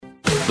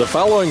The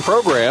following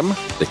program,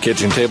 The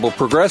Kitchen Table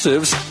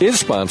Progressives, is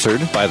sponsored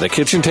by the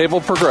Kitchen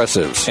Table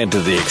Progressives, and to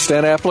the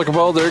extent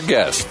applicable, their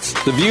guests.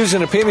 The views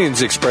and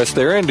opinions expressed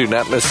therein do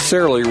not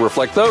necessarily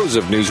reflect those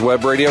of News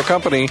Web Radio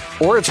Company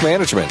or its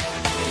management.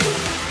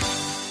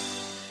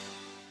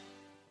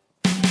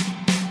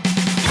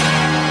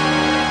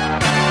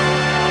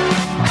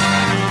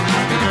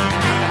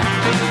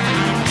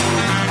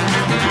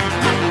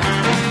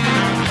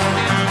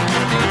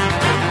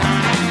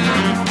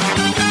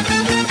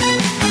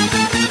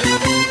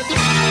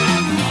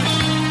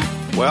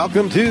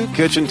 Welcome to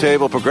Kitchen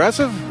Table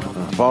Progressive.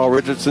 Paul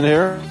Richardson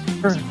here,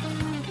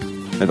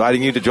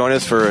 inviting you to join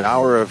us for an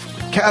hour of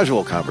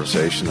casual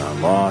conversation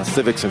on law,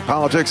 civics, and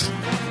politics,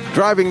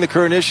 driving the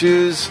current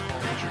issues,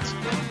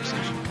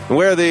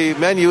 where the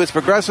menu is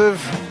progressive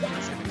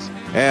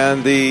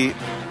and the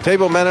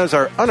table menus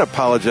are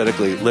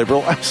unapologetically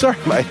liberal. I'm sorry,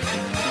 my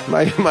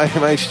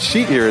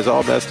sheet here is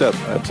all messed up.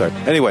 I'm sorry.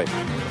 Anyway,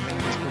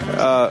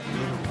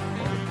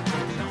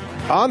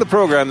 on the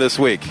program this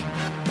week,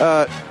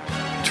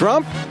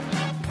 Trump,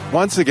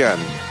 once again,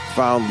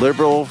 found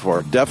liberal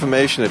for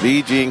defamation of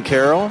E. Jean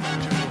Carroll.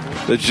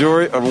 The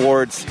jury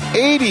awards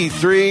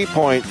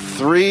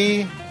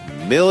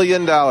 $83.3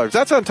 million.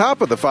 That's on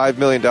top of the $5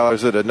 million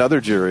that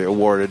another jury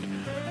awarded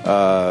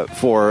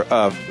for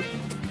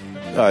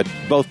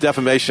both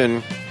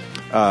defamation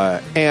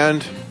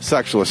and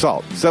sexual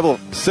assault. Civil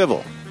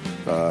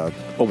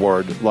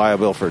award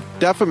liable for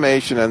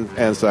defamation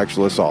and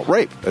sexual assault.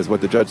 Rape, is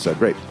what the judge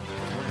said, rape.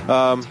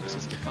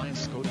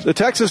 The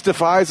Texas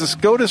defies a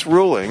SCOTUS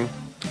ruling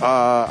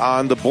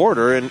on the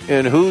border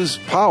in whose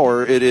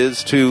power it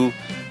is to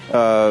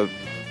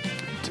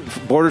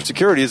border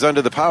security is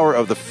under the power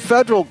of the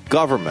federal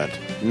government,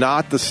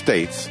 not the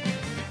states.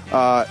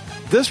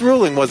 This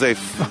ruling was a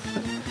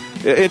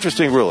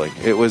interesting ruling.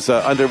 It was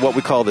under what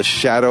we call the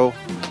shadow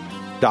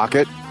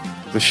docket,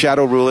 the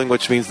shadow ruling,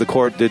 which means the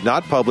court did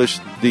not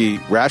publish the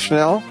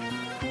rationale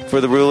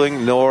for the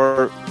ruling,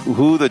 nor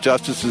who the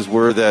justices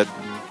were that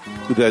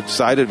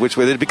decided which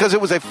way they did, because it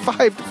was a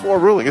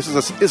 5-4 ruling. This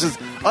is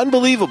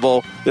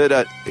unbelievable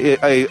that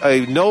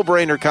a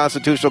no-brainer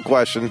constitutional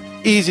question,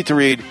 easy to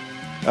read,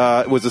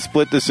 was a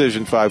split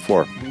decision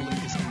 5-4.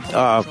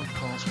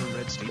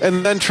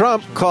 And then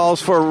Trump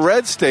calls for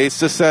red states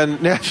to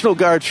send National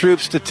Guard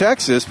troops to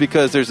Texas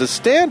because there's a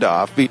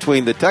standoff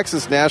between the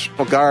Texas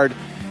National Guard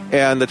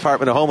and the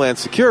Department of Homeland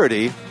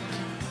Security,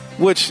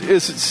 which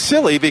is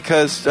silly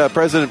because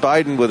President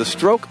Biden, with a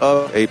stroke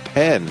of a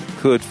pen,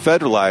 could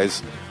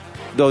federalize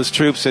those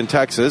troops in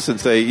Texas and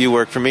say, you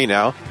work for me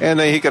now. And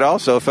then he could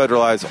also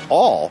federalize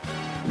all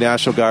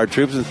National Guard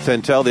troops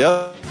and tell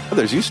the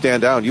others, you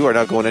stand down, you are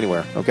not going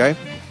anywhere, okay?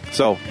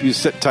 So you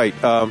sit tight.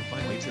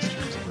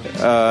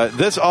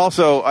 This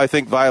also, I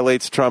think,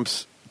 violates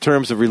Trump's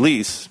terms of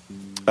release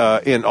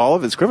in all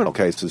of his criminal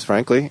cases,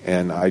 frankly.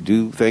 And I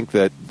do think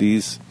that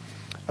these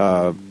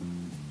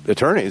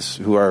attorneys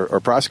who are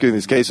prosecuting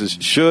these cases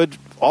should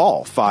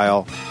all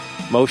file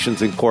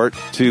motions in court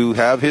to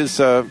have his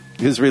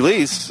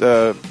release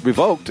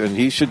revoked, and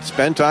he should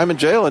spend time in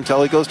jail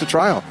until he goes to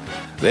trial.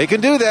 They can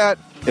do that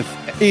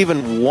if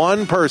even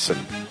one person,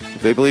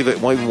 if they believe that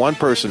one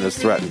person is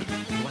threatened.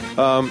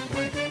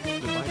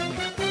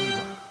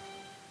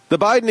 The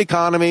Biden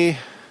economy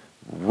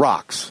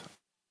rocks.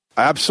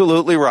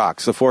 Absolutely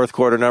rocks. The fourth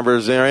quarter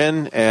numbers are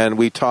in, and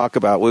we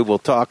will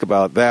talk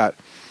about that.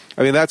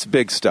 I mean, that's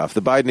big stuff.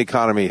 The Biden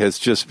economy has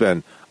just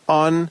been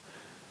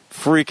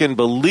freaking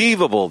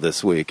believable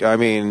this week. I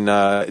mean,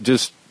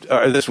 this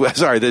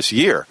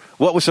year.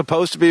 What was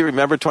supposed to be,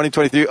 remember,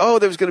 2023? Oh,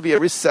 there's going to be a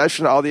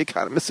recession. All the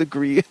economists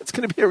agree it's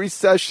going to be a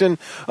recession.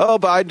 Oh,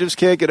 Biden just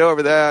can't get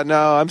over that.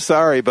 No, I'm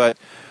sorry. But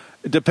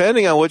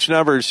depending on which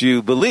numbers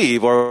you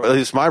believe, or at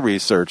least my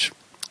research,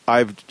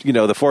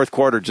 the fourth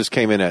quarter just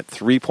came in at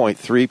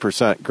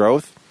 3.3%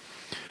 growth.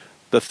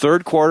 The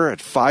third quarter at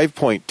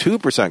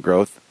 5.2%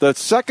 growth. The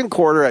second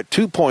quarter at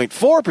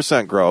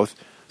 2.4% growth.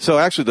 So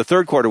actually, the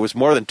third quarter was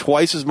more than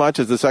twice as much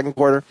as the second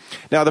quarter.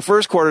 Now, the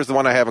first quarter is the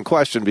one I haven't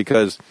questioned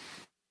because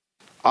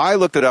I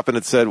looked it up and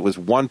it said it was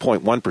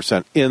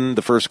 1.1% in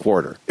the first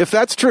quarter. If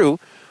that's true,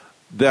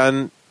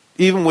 then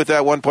even with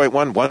that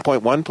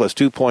 1.1 plus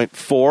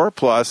 2.4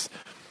 plus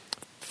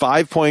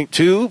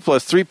 5.2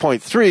 plus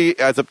 3.3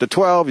 adds up to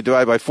 12. You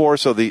divide by 4.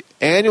 So the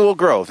annual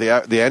growth,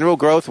 the annual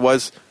growth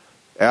was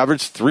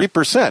averaged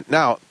 3%.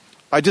 Now,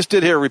 I just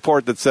did hear a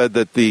report that said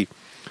that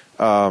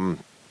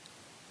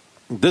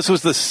this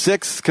was the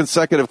sixth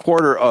consecutive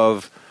quarter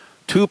of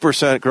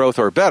 2% growth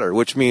or better,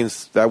 which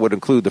means that would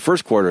include the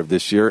first quarter of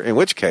this year, in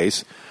which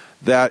case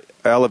that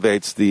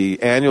elevates the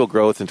annual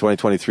growth in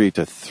 2023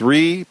 to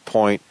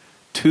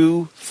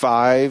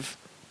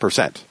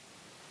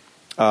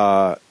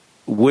 3.25%,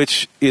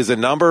 which is a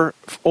number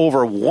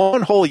over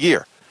one whole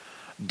year.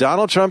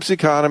 Donald Trump's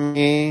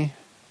economy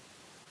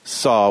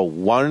saw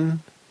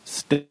one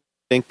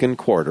stinking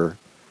quarter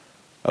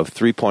of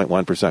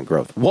 3.1%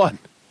 growth. One.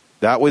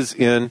 That was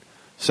in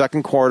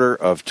second quarter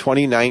of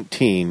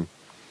 2019,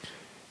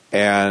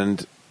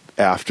 and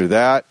after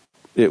that,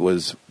 it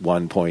was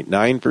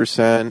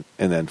 1.9%,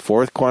 and then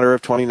fourth quarter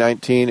of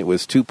 2019, it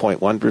was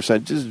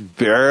 2.1%, just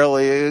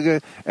barely.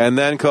 And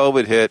then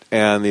COVID hit,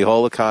 and the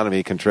whole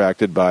economy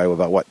contracted by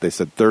about what they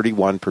said,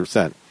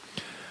 31%.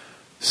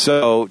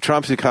 So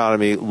Trump's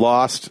economy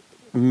lost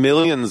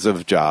millions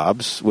of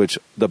jobs, which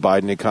the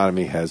Biden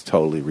economy has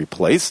totally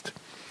replaced.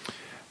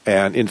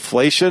 And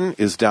inflation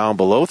is down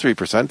below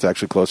 3%. It's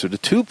actually closer to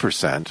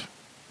 2%.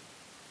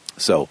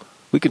 So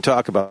we can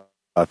talk about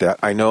that.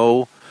 I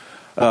know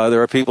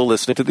there are people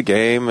listening to the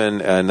game,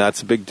 and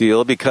that's a big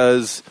deal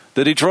because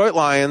the Detroit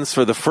Lions,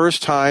 for the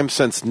first time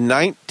since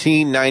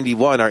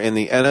 1991, are in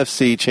the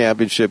NFC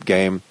Championship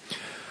game.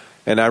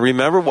 And I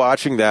remember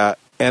watching that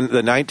and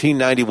the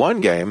 1991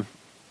 game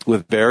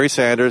with Barry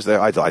Sanders.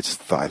 I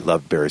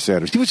loved Barry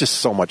Sanders. He was just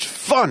so much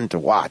fun to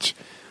watch.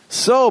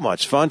 So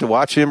much fun to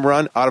watch him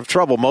run out of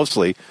trouble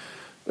mostly.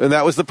 And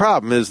that was the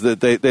problem, is that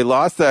they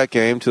lost that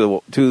game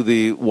to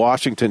the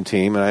Washington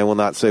team, and I will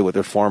not say what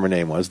their former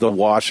name was. The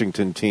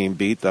Washington team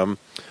beat them.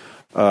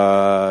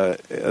 And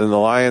the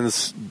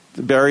Lions,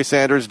 Barry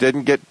Sanders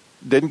didn't get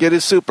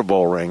his Super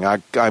Bowl ring.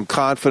 I'm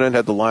confident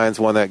had the Lions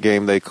won that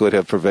game, they could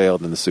have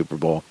prevailed in the Super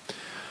Bowl.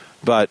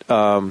 But,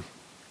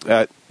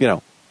 it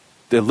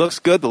looks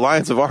good. The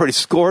Lions have already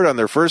scored on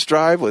their first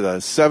drive with a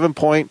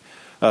 7-point,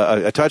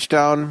 a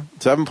touchdown,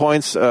 7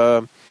 points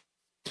on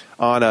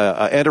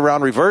a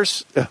end-around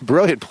reverse.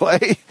 Brilliant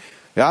play.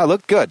 Yeah, it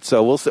looked good.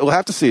 So we'll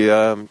have to see.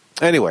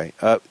 Anyway,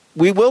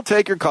 we will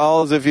take your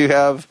calls if you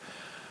have.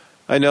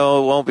 I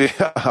know it won't be.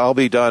 I'll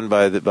be done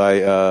by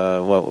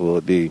what will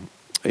it be?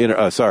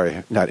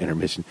 Sorry, not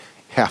intermission.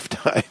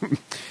 Halftime.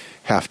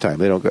 Halftime.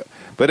 They don't go.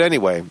 But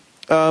anyway.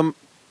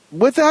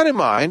 With that in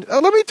mind,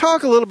 let me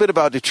talk a little bit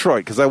about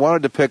Detroit, because I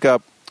wanted to pick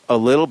up a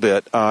little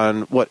bit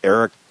on what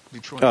Eric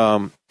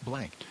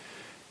blank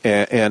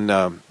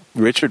and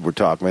Richard were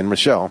talking, and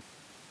Michelle,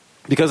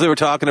 because they were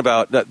talking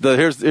about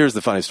here's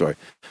the funny story.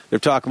 They're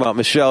talking about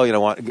Michelle,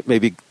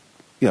 maybe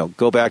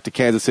go back to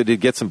Kansas City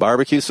to get some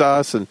barbecue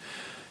sauce, and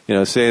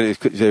say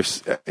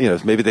there's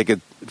maybe they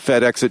could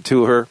FedEx it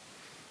to her.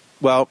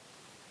 Well,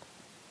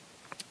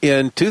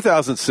 in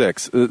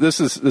 2006,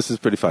 this is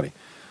pretty funny.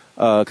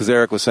 Because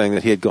Eric was saying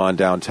that he had gone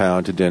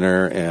downtown to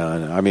dinner,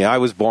 and I mean, I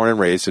was born and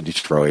raised in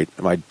Detroit.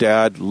 My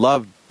dad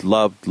loved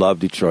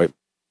Detroit.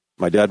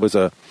 My dad was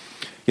a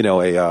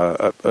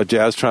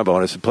jazz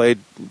trombonist,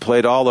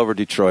 played all over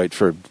Detroit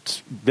for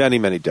many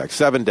decades,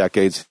 7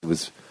 decades. He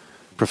was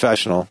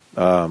professional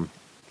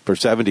for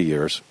 70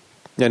 years,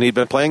 and he'd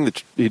played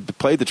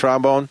the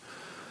trombone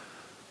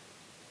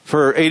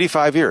for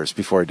 85 years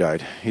before he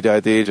died. He died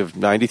at the age of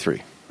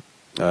 93.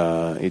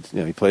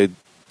 He played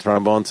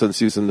trombone since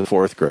he was in the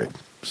 4th grade.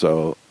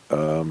 So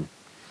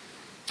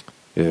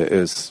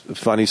it's a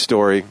funny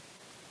story.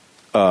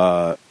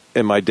 And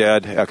my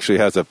dad actually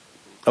has a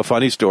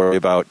funny story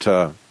about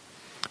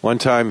one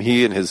time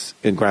he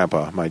and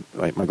grandpa, my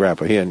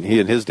grandpa, he and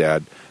his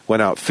dad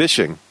went out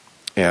fishing,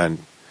 and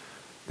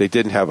they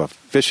didn't have a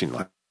fishing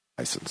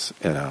license.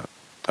 And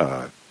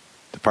a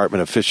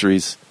Department of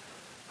Fisheries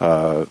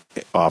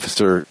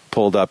officer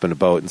pulled up in a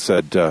boat and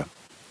said,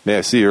 "May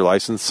I see your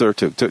license, sir?"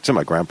 to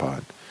my grandpa.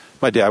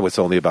 My dad was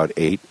only about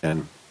 8,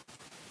 and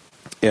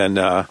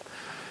my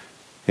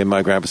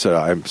grandpa said,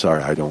 "I'm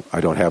sorry, I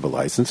don't have a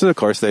license." And of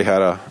course, they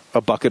had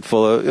a bucket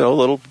full of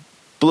little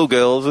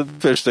bluegills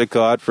and fish they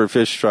caught for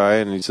fish fry.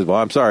 And he said, "Well,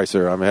 I'm sorry,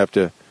 sir, I'm gonna have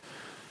to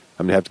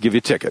give you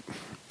a ticket."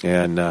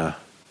 And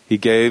he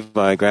gave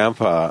my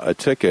grandpa a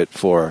ticket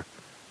for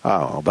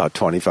about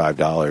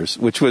 $25,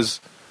 which was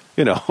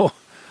that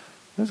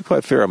was quite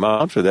a fair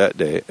amount for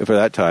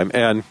that time.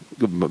 And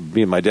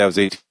me and my dad was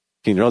 18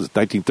 years old. It's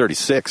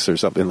 1936 or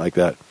something like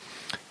that.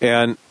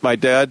 And my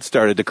dad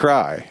started to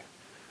cry.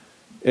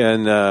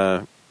 And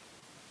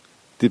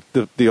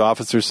the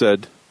officer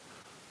said,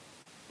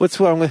 "What's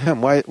wrong with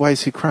him? Why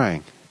is he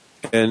crying?"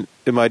 And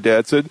my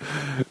dad said,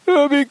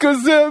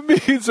 "Because that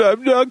means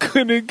I'm not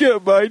going to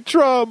get my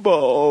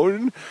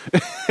trombone."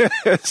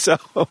 So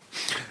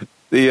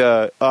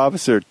the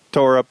officer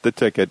tore up the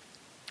ticket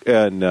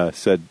and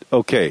said,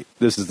 "Okay,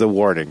 this is the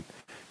warning.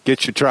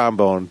 Get your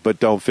trombone, but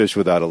don't fish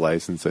without a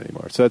license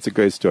anymore." So that's a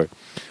great story.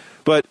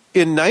 But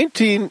in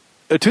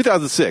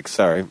 2006,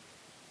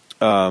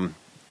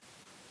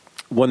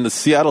 when the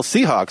Seattle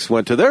Seahawks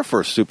went to their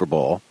first Super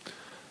Bowl,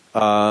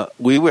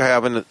 we were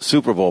having a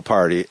Super Bowl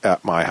party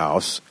at my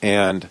house.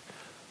 And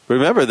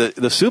remember,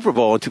 the Super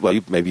Bowl,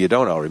 maybe you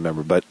don't all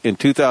remember, but in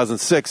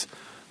 2006,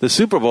 the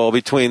Super Bowl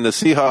between the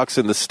Seahawks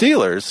and the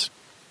Steelers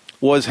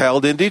was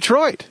held in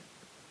Detroit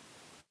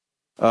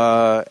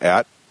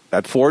at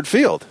Ford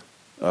Field.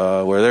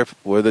 Where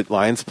the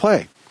Lions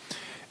play.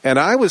 And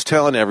I was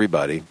telling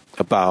everybody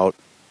about,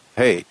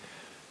 hey,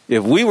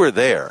 if we were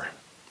there,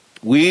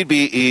 we'd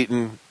be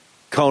eating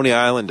Coney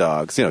Island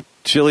dogs,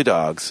 chili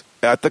dogs,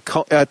 at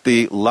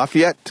the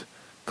Lafayette,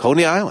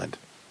 Coney Island,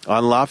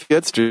 on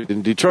Lafayette Street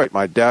in Detroit.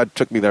 My dad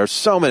took me there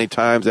so many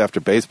times after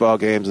baseball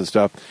games and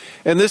stuff.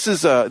 And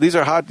these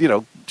are hot,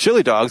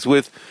 chili dogs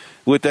with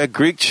that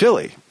Greek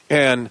chili.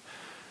 And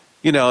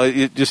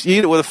you just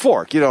eat it with a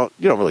fork. You don't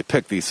really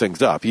pick these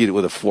things up. You eat it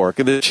with a fork.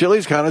 And the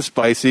chili's kind of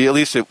spicy. At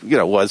least it,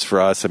 was for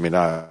us. I mean,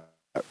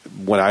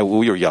 when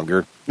we were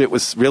younger, it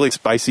was really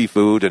spicy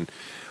food, and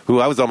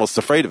I was almost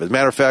afraid of it. As a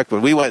matter of fact,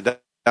 when we went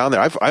down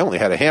there, I only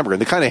had a hamburger.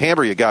 And the kind of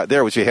hamburger you got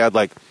there was you had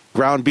like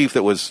ground beef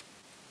that was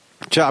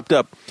chopped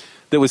up,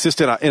 that was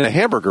just in a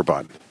hamburger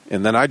bun.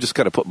 And then I just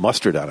kind of put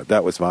mustard on it.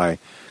 That was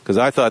because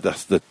I thought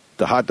the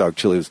hot dog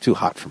chili was too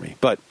hot for me.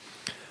 But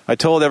I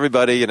told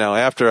everybody,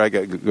 after I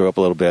grew up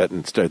a little bit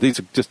and started,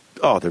 these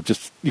are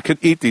you could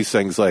eat these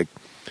things like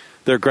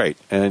they're great.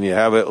 And you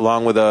have it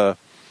along with a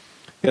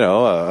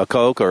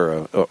Coke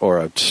or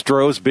a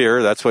Stroh's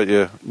beer. That's what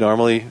you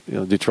normally,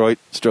 Detroit,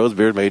 Stroh's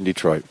beer made in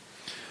Detroit.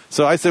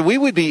 So I said, we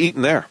would be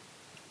eating there.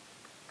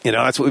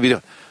 That's what we'd be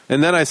doing.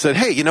 And then I said,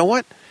 hey, you know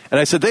what? And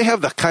I said, they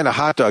have the kind of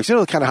hot dogs,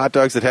 the kind of hot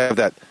dogs that have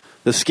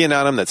the skin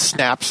on them that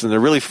snaps and they're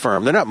really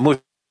firm. They're not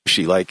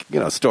mushy like,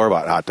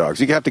 store-bought hot dogs.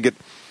 You have to get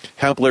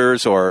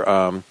Hempler's or,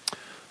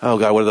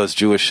 what are those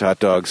Jewish hot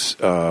dogs?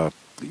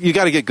 You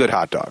got to get good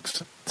hot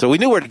dogs. So we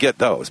knew where to get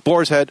those.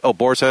 Boar's Head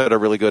are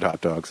really good hot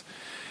dogs.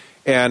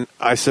 And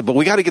I said, but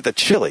we got to get the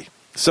chili.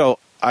 So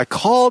I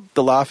called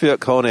the Lafayette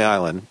Coney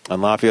Island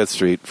on Lafayette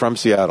Street from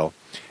Seattle.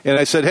 And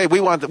I said, hey, we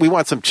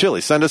want some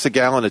chili. Send us a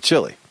gallon of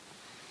chili.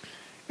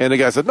 And the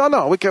guy said,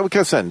 no, we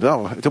can't send.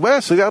 No, to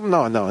West,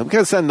 no, we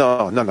can't send.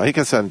 No, he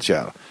can send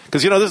Seattle.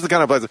 Because, this is the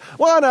kind of place,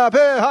 one up,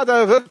 hey, hot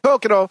dog,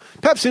 Coke,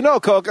 Pepsi,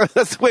 no Coke.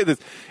 That's the way this,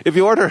 if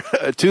you order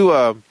two,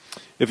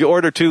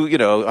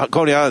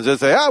 Coney Islands, just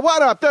say,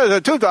 what up,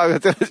 there's two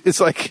dogs. It's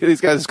like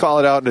these guys just call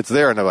it out and it's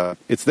there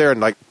in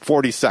like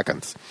 40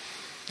 seconds.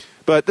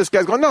 But this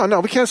guy's going, no,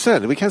 we can't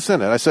send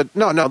it. I said,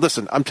 no,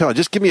 listen, I'm telling you,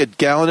 just give me a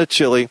gallon of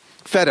chili,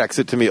 FedEx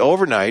it to me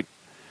overnight,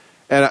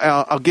 and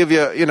I'll give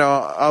you,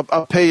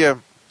 I'll pay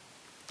you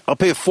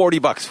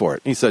 $40 for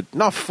it. And he said,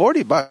 no,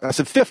 $40. I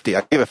said, $50.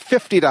 I gave him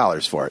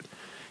 $50 for it.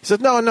 He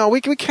said, no,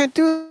 we can't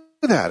do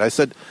that. I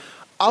said,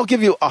 I'll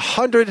give you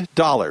 $100.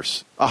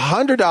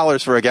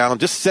 $100 for a gallon.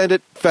 Just send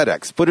it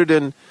FedEx. Put it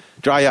in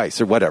dry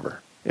ice or whatever.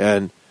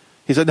 And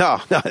he said,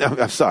 no,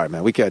 I'm sorry,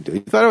 man. We can't do it.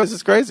 He thought I was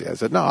just crazy. I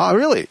said, no,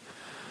 really.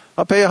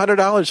 I'll pay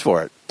 $100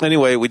 for it.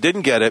 Anyway, we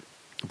didn't get it.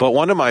 But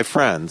one of my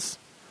friends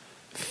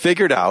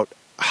figured out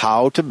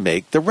how to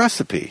make the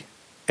recipe.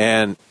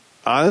 And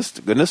honest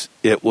to goodness,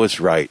 it was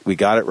right. We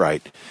got it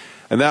right.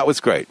 And that was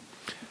great.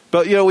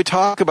 But, we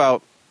talk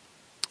about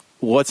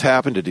what's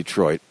happened to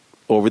Detroit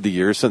over the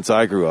years since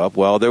I grew up.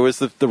 Well, there was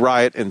the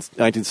riot in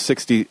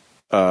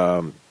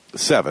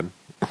 1967.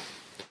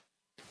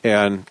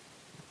 And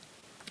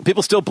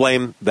people still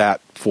blame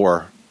that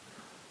for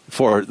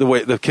the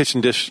way the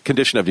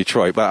condition of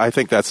Detroit. But I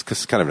think that's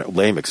kind of a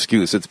lame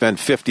excuse. It's been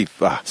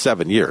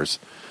 57 years.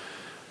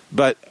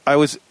 But it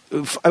was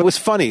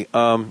funny.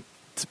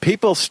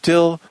 People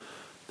still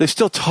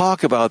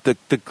talk about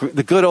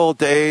the good old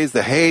days,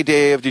 the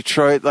heyday of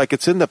Detroit, like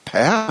it's in the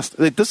past.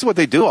 This is what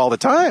they do all the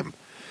time.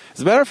 As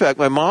a matter of fact,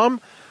 my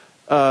mom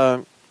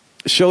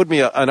showed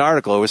me an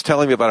article. It was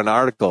telling me about an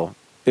article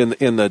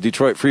in the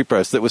Detroit Free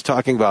Press that was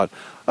talking about,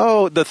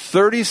 the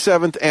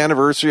 37th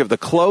anniversary of the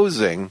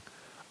closing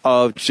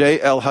of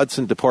J.L.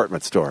 Hudson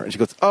Department Store. And she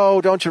goes,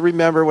 don't you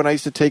remember when I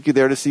used to take you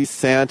there to see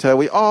Santa?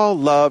 We all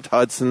loved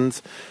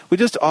Hudson's. We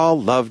just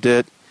all loved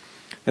it.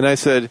 And I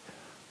said,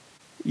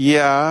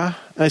 yeah.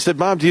 And I said,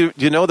 Mom, do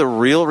you know the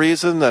real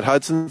reason that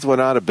Hudson's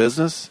went out of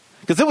business?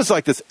 Because it was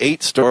like this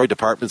 8-story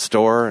department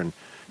store, and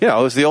it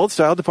was the old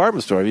style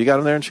department store. You got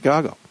them there in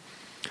Chicago.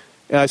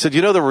 And I said,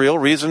 you know the real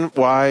reason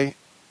why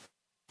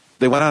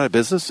they went out of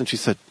business? And she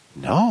said,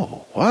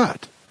 no,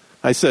 what?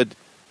 I said,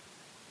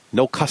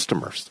 no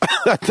customers.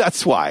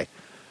 That's why.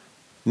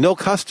 No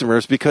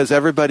customers, because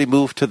everybody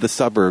moved to the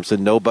suburbs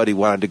and nobody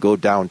wanted to go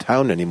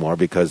downtown anymore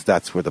because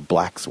that's where the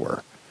blacks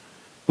were.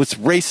 It was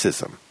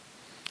racism.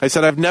 I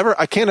said,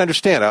 I can't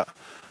understand.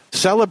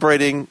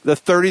 Celebrating the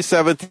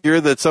 37th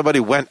year that somebody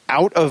went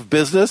out of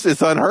business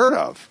is unheard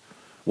of.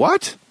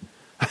 What?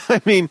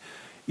 I mean,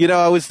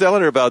 I was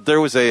telling her about, there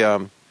was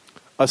a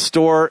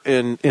store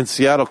in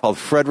Seattle called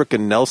Frederick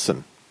and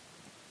Nelson.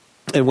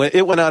 And when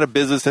it went out of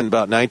business in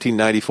about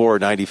 1994 or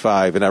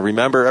 95, and I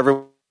remember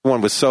everyone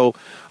was so,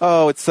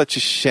 it's such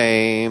a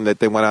shame that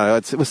they went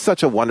out. It was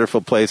such a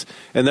wonderful place.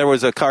 And there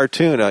was a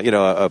cartoon,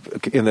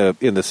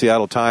 in the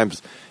Seattle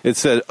Times. It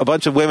said a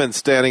bunch of women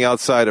standing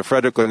outside of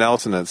Frederick and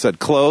Nelson, and it said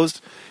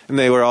closed. And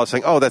they were all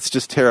saying, that's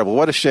just terrible.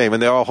 What a shame.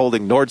 And they're all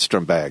holding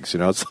Nordstrom bags,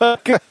 It's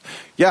like,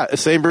 yeah,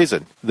 same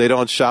reason. They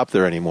don't shop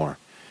there anymore.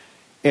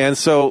 And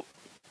so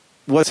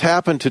what's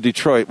happened to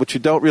Detroit, what you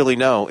don't really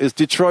know, is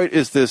Detroit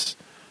is this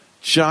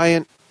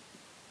giant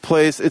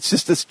place. It's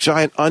just this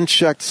giant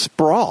unchecked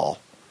sprawl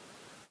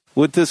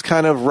with this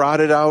kind of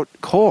rotted out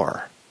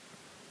core.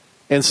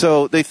 And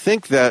so they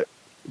think that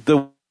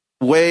the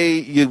way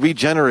you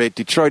regenerate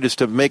Detroit is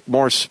to make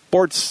more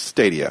sports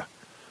stadia.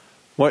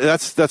 Well,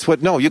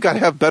 you got to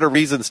have better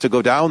reasons to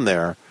go down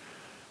there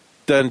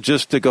than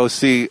just to go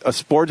see a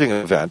sporting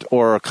event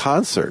or a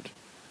concert.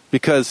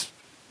 Because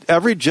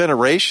every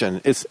generation,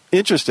 it's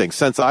interesting,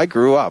 since I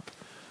grew up,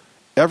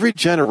 every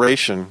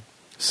generation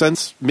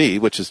since me,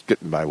 which is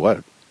getting by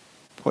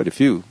quite a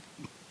few,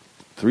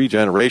 3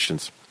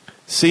 generations,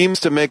 seems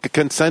to make a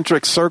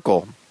concentric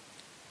circle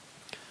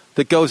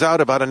that goes out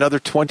about another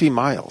 20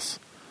 miles.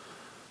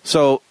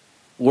 So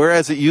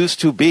whereas it used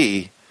to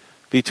be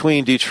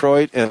between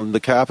Detroit and the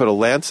capital,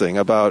 Lansing,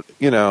 about,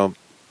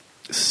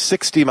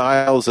 60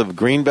 miles of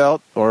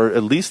greenbelt, or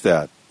at least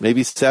that,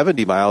 maybe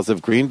 70 miles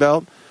of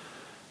greenbelt,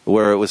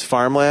 where it was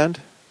farmland,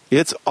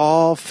 it's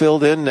all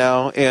filled in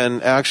now,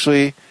 and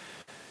actually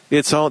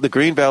the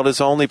greenbelt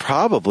is only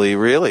probably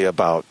really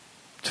about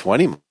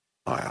 20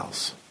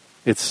 miles.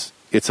 It's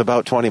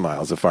about 20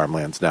 miles of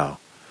farmlands now,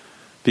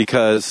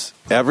 because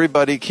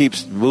everybody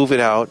keeps moving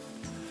out,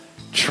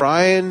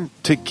 trying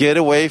to get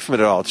away from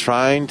it all,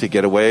 trying to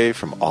get away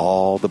from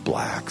all the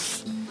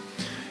blacks.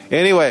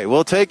 Anyway,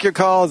 we'll take your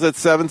calls at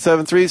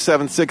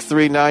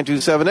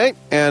 773-763-9278,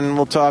 and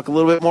we'll talk a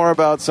little bit more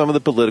about some of the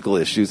political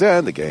issues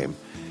and the game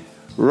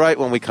right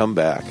when we come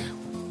back.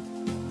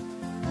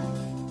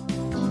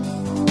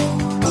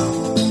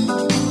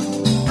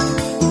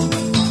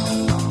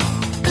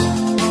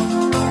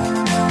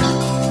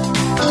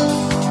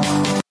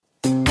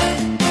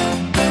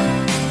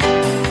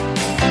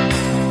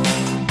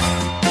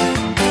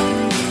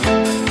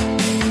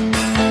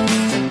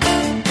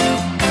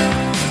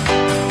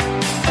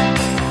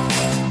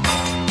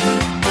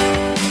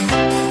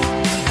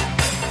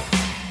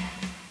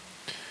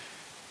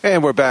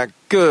 And we're back.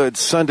 Good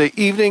Sunday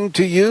evening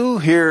to you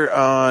here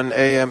on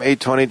AM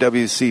 820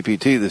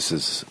 WCPT. This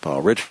is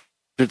Paul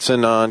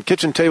Richardson on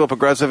Kitchen Table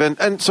Progressive.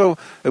 And so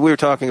we were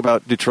talking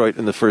about Detroit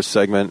in the first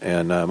segment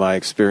and my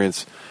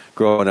experience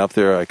growing up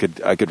there. I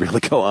could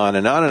really go on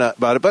and on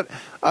about it. But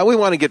we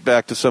want to get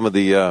back to some of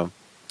the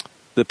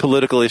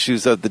political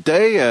issues of the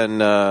day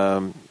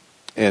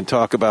and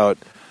talk about,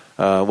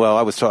 I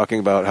was talking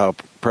about how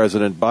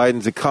President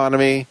Biden's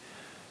economy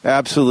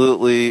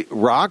absolutely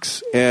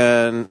rocks,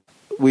 and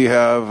we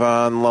have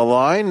on the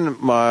line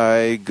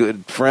my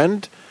good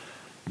friend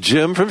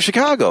Jim from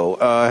Chicago.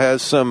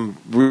 Has some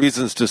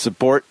reasons to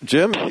support.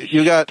 Jim,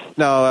 you got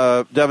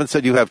now. Devin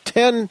said you have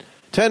 10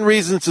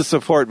 reasons to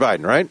support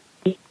Biden, right?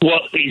 Well,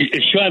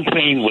 Sean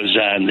Payne was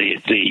on the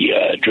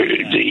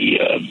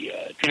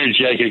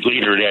executive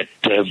leader of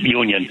that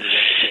union.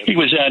 He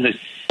was on the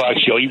talk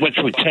show. He went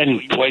through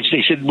 10 points.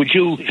 They said, "Would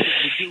you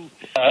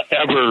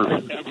ever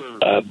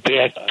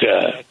back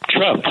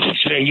Trump?" He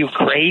said, "Are you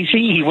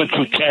crazy?" He went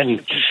through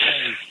 10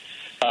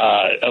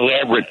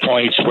 elaborate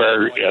points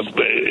where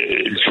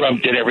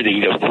Trump did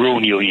everything to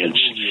ruin unions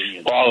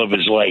all of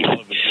his life.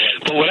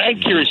 But what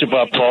I'm curious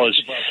about, Paul,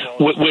 is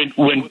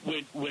when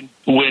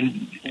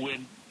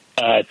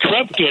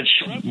Trump gets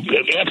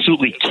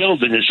absolutely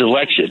killed in this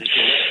election,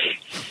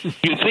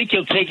 you think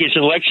he'll take his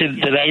election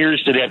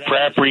deniers to that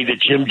property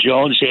that Jim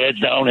Jones had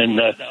down in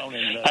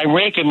I'm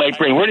racking my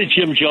brain. Where did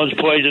Jim Jones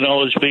poison all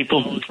those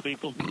people?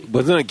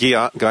 Wasn't it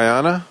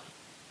Guyana?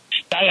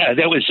 Yeah,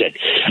 that was it.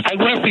 I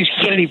went up these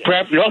Kennedy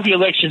property, all the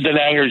election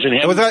deniers and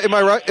him. Was that? Am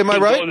I right? Wait,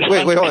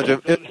 hold on,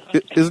 Jim.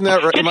 Isn't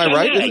that right? Am I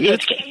right?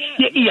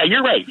 Yeah,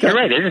 you're right. You're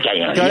right. It is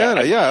Guyana.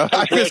 Guyana, yeah.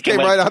 I just came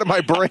right out of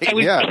my brain.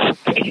 Yeah.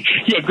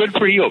 Yeah, good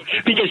for you.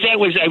 Because I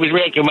was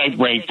racking my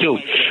brain too.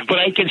 But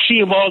I can see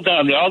them all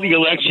down there, all the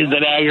election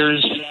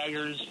deniers.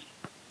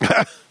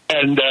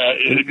 And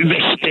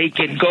they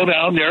can go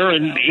down there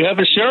and have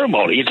a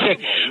ceremony. In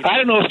fact, I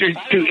don't know if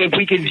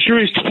we can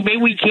maybe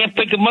we can't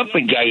pick them up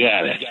in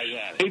Guyana.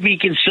 Maybe we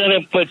can set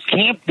up a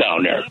camp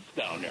down there.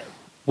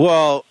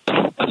 Well,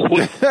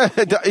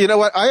 you know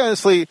what? I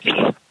honestly,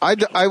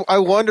 I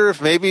wonder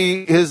if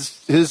maybe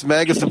his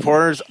MAGA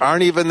supporters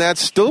aren't even that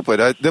stupid.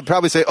 They'll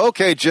probably say,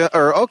 "Okay,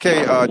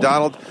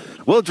 Donald,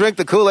 we'll drink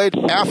the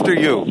Kool-Aid after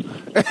you."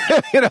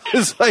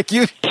 It's like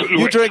you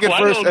drink it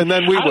first, and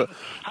then we will.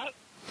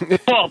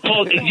 Paul,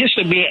 just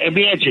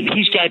imagine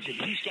he's got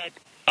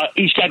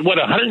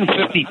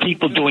 150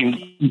 people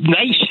doing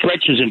nice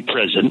stretches in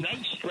prison.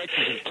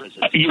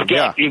 You've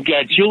got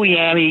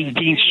Giuliani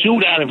being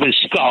sued out of his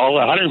skull,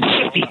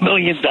 $150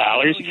 million.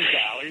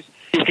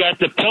 You've got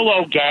the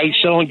pillow guy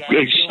selling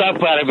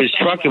stuff out of his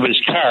trunk of his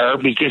car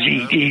because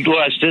he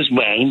lost his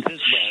mind.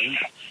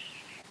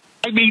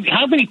 I mean,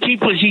 how many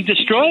people has he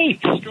destroyed?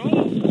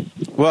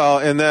 Well,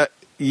 and that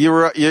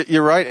you're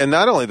right, and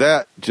not only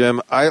that,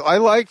 Jim. I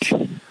liked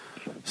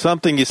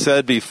something you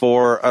said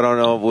before. I don't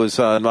know if it was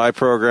on my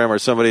program or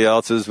somebody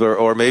else's,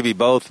 or maybe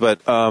both. But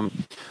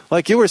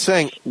like you were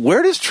saying,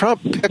 where does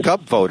Trump pick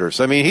up voters?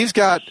 I mean, he's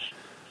got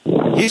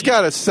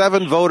a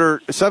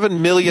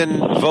 7 million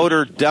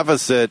voter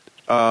deficit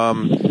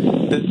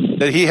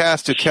that he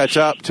has to catch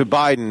up to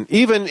Biden,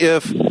 even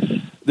if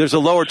there's a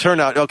lower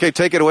turnout. Okay,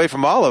 take it away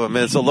from all of them,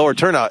 and it's a lower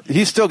turnout.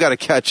 He's still got to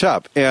catch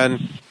up.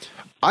 And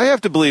I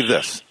have to believe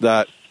this,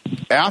 that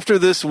after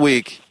this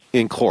week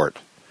in court,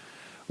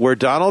 where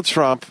Donald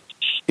Trump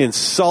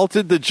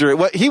insulted the jury,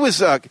 he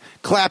was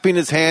clapping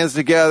his hands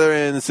together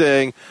and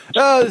saying,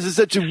 "Oh, this is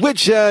such a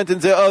witch hunt,"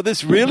 and say, "Oh,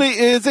 this really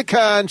is a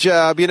con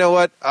job." You know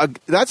what?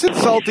 That's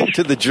insulting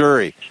to the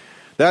jury.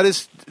 That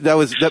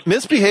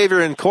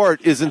misbehavior in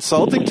court is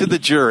insulting to the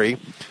jury.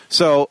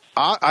 So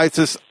I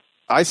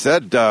I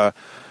said,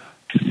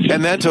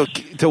 and then to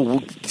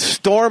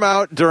storm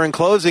out during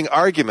closing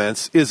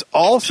arguments is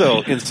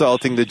also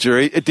insulting the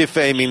jury,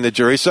 defaming the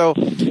jury. So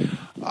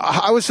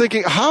I was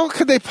thinking, how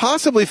could they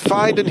possibly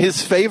find in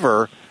his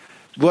favor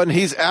when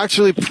he's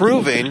actually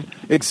proving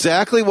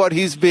exactly what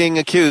he's being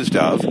accused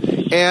of?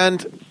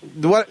 And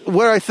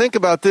what I think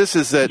about this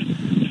is that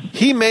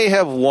he may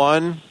have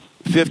won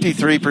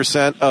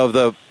 53% of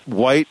the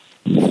white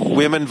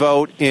women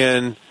vote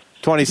in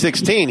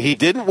 2016. He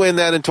didn't win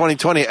that in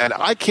 2020, and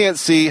I can't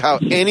see how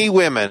any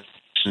women.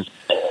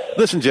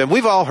 Listen, Jim,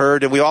 we've all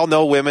heard and we all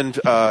know women.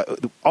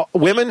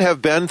 Women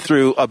have been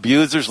through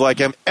abusers like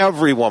him.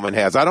 Every woman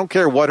has. I don't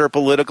care what her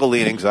political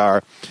leanings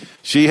are.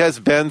 She has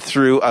been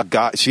through a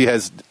guy. She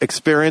has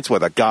experience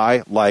with a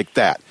guy like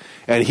that,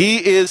 and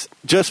he is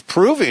just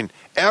proving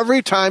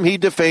every time he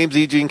defames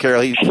E. Jean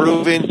Carroll, he's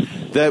proving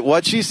that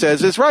what she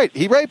says is right.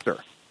 He raped her.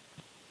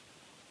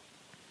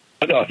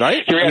 No,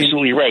 right? You're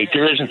absolutely right.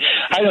 There isn't.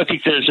 I don't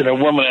think there's a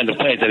woman on the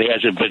planet that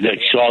hasn't been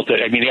assaulted.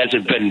 I mean,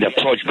 hasn't been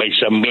approached by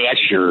some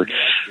masher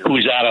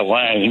who's out of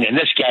line. And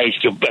this guy's.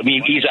 I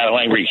mean, he's out of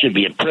line where he should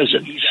be in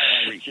prison.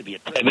 I mean,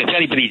 if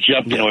anybody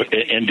jumped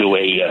into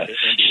a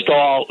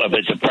stall of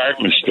a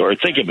department store,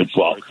 think of it,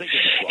 Paul,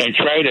 and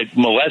try to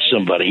molest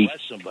somebody,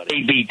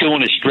 they'd be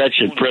doing a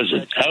stretch in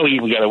prison. How he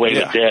even got away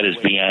with that is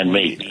beyond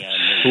me.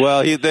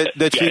 Well, she didn't.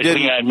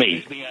 Beyond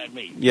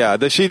me. Yeah,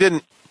 that she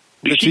didn't.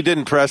 That she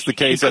didn't press the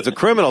case as a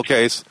criminal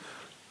case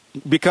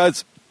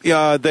because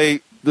the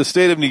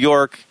state of New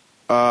York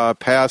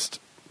passed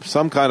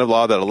some kind of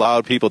law that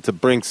allowed people to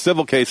bring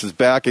civil cases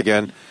back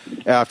again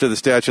after the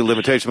statute of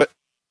limitations.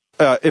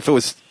 But if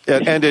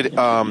it ended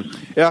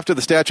after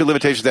the statute of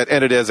limitations that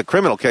ended as a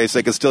criminal case,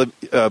 they could still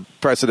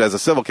press it as a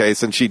civil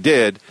case, and she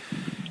did.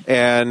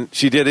 And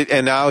she did it,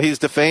 and now he's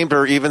defamed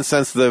her even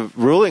since the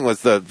ruling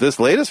was this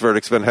latest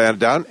verdict's been handed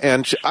down.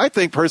 And I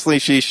think personally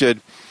she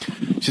should.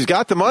 She's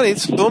got the money.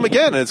 Sue him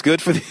again, and it's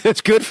good for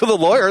the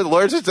lawyer. The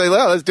lawyer should say,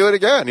 "Well, let's do it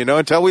again,"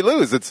 until we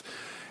lose.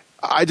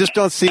 I just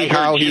don't see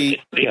how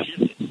he.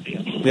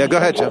 Yeah, go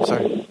ahead, Jim.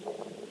 Sorry.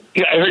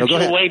 Yeah, I heard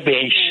Joe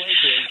Waybanks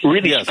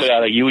really put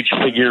out a huge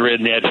figure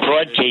in that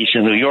fraud case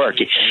in New York.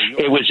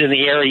 It was in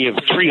the area of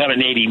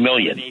 $380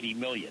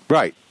 million.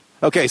 Right.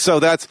 Okay, so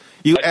that's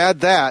you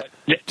add that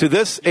to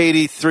this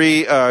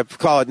 83,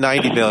 call it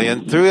 90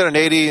 million,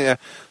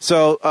 380,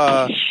 so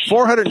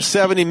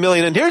 470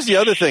 million. And here's the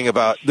other thing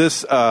about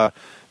this: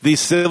 these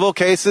civil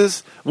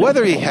cases,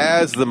 whether he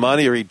has the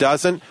money or he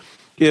doesn't,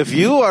 if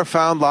you are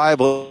found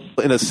liable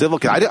in a civil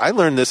case, I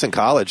learned this in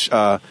college.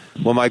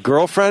 When my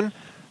girlfriend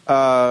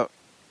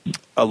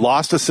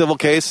lost a civil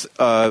case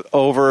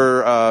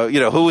over,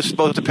 who was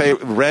supposed to pay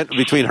rent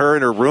between her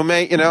and her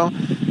roommate,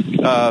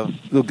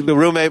 the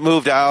roommate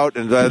moved out,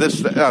 and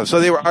so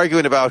they were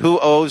arguing about who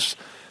owes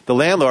the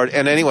landlord.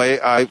 And anyway,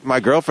 my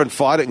girlfriend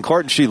fought it in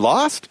court, and she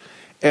lost.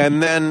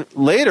 And then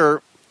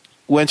later,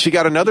 when she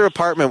got another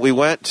apartment, we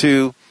went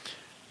to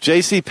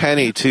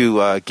JCPenney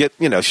to get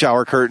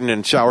shower curtain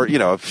and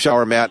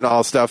shower mat and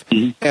all stuff.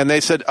 Mm-hmm. And they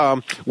said,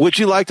 "Would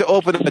you like to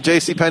open a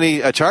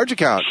JCPenney charge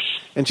account?"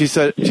 And she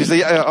said,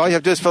 "Yeah, all you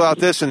have to do is fill out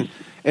this."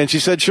 And she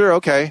said, "Sure,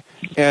 okay."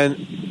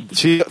 And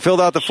she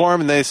filled out the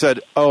form, and they said,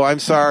 "Oh, I'm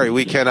sorry,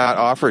 we cannot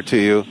offer it to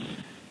you."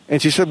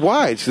 And she said,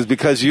 "Why?" She says,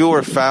 "Because you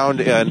were found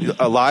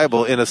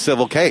liable in a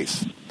civil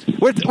case."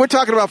 We're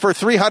talking about for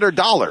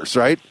 $300,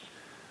 right?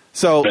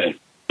 So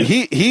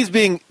he's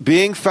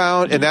being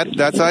found, and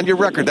that's on your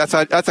record. That's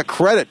a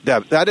credit.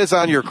 That is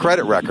on your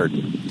credit record.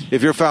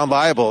 If you're found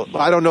liable,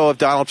 I don't know if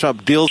Donald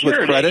Trump deals with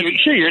credit.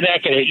 Sure, you're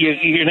not going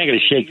to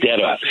shake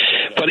that off.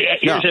 But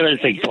here's the other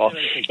thing, Paul.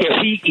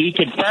 If he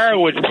could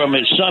borrow it from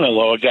his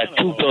son-in-law, got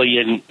 $2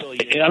 billion,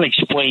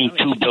 unexplained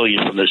 $2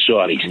 billion from the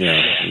Saudis,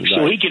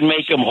 so he can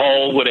make them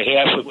whole with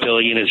 $500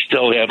 million and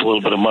still have a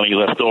little bit of money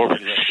left over.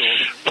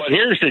 But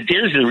here's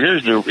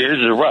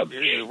the rub.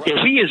 If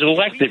he is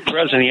elected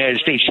president of the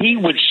United States, he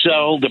would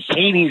sell the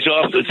paintings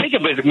off. Think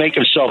of it to make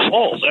himself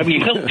whole. I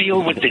mean, he'll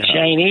deal with the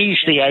Chinese,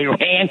 the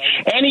Iran,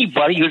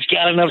 anybody who's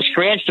got enough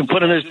scratch to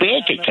put in his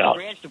bank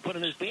account.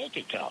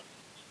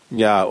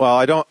 Yeah, well,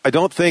 I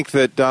don't think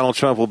that Donald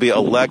Trump will be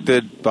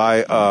elected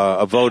by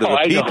a vote of the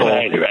people.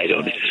 I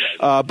don't.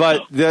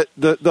 But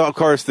of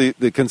course,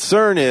 the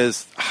concern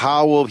is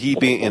how will he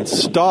be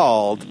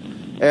installed,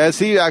 as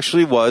he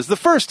actually was the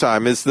first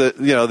time. Is the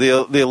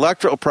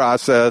electoral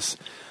process,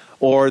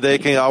 or they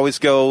can always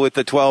go with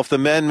the 12th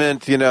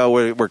Amendment,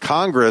 where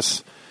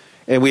Congress.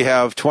 And we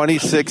have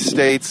 26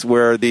 states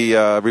where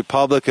the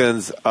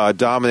Republicans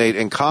dominate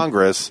in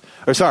Congress.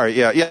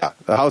 The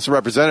House of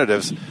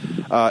Representatives,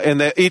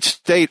 and each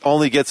state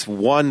only gets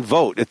one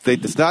vote.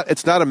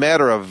 It's not a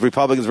matter of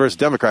Republicans versus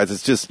Democrats.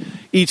 It's just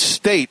each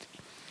state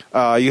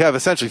you have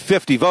essentially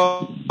 50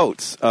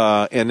 votes.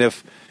 And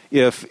if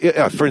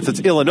for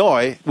instance,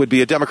 Illinois would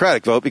be a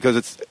Democratic vote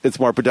because it's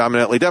more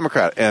predominantly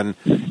Democrat, and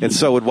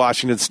so would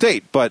Washington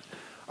State. But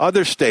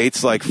other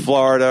states like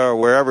Florida or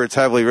wherever it's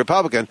heavily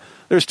Republican,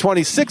 there's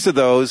 26 of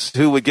those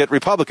who would get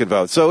Republican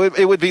votes. So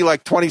it would be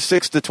like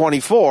 26 to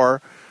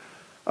 24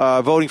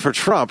 voting for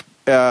Trump.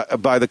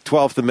 by the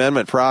 12th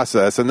Amendment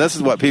process, and this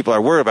is what people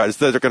are worried about, is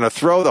that they're going to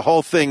throw the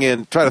whole thing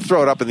in, try to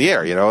throw it up in the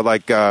air,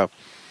 like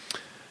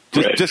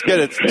just get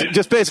it.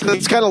 Just basically,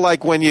 it's kind of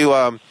like when you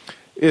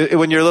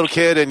when you're a little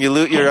kid and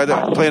you're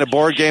playing a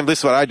board game. This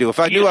is what I do. If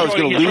I knew I was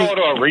going to lose, throw it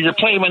over. You're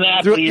playing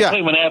Monopoly.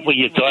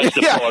 You toss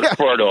the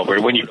board over.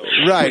 When you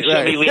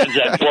somebody lands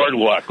on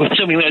boardwalk, when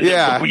somebody lands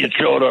on board, you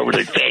throw it over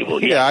the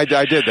table. Yeah, I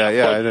did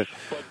that.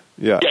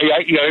 Yeah.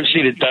 I've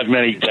seen it done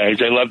many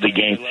times. I love the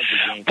game.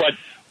 But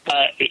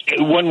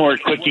one more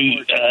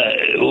quickie.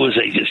 What was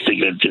I just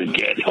thinking to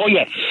again? Oh,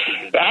 yeah.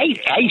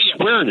 I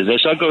swear to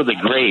this. I'll go to the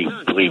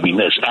grave believing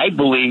this. I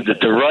believe that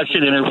the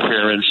Russian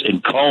interference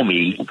in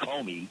Comey,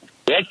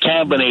 that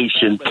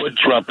combination put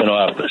Trump in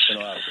office.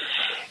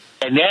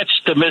 And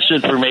that's the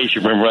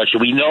misinformation from Russia.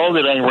 We know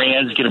that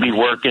Iran's going to be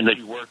working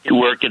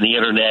the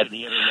internet.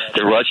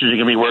 The Russians are going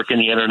to be working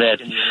the internet.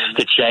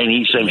 The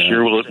Chinese, I'm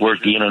sure, will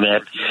work the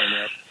internet.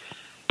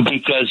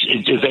 Because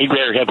they'd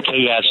rather have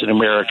chaos in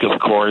America,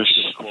 of course.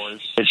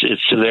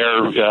 It's to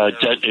their,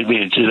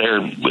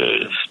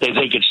 they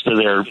think it's to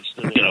their,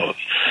 to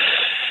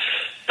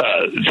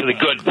the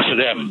good for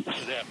them.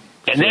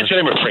 And that's what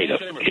I'm afraid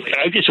of.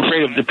 I'm just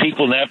afraid of the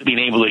people not being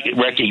able to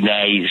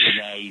recognize.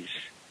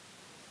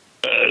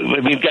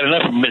 We've got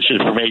enough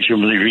misinformation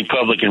from the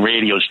Republican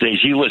radio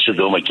stations. You listen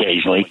to them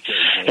occasionally,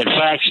 and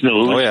Fox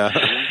News,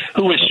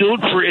 who was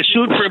sued for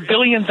 $1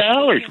 billion.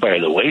 By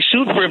the way,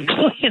 sued for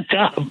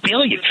 $1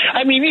 billion.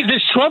 I mean,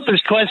 this Trump has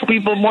cost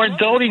people more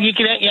dough than I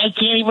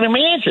can't even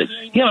imagine.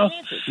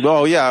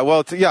 Oh yeah,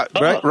 well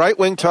right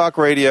wing talk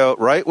radio,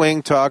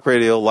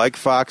 like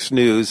Fox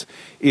News,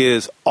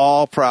 is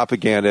all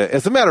propaganda.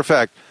 As a matter of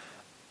fact,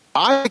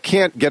 I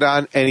can't get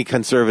on any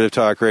conservative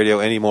talk radio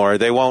anymore.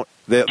 They won't.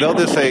 They'll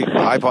just say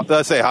hi, Paul.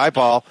 They'll say hi,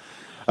 Paul.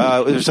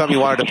 Is there something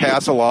you wanted to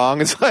pass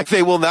along? It's like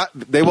they will not.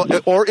 They will,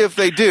 or if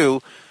they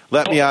do,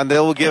 let me on. They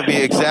will give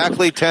me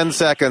exactly 10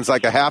 seconds,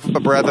 like a half of a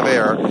breath of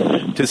air,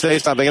 to say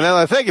something, and then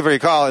I'll thank you for your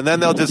call. And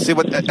then they'll just see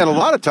what. And a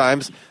lot of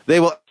times they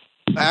will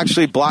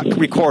actually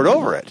record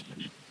over it.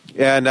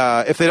 And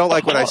if they don't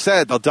like what I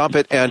said, they'll dump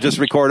it and just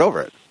record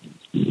over it.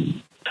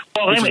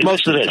 Well, let me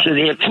most of this.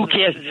 They have two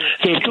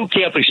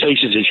Catholic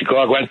stations in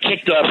Chicago. I'm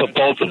kicked off of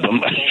both of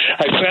them.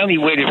 I finally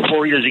waited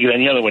 4 years to get on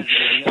the other one.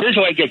 Here's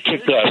why I get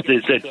kicked off.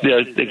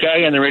 The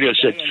guy on the radio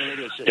said,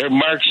 they're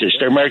Marxists.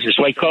 They're Marxists.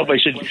 So I called him. I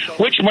said,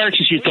 which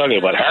Marxists are you talking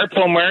about?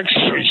 Harpo Marx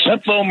or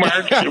Simple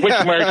Marx? Or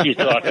which Marx are you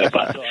talking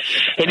about?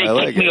 And they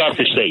kicked me off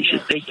the station.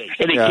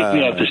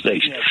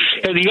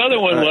 And the other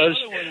one was,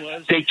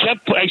 I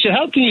said,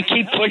 how can you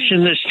keep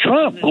pushing this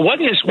Trump? What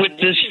is with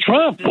this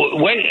Trump?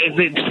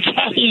 The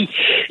guy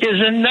is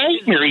a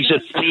nightmare. He's a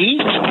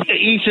thief.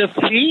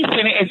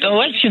 And an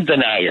election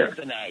denier.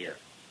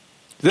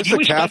 This is a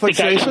Catholic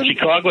station?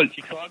 Chicago.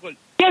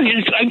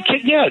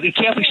 Yeah, the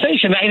Catholic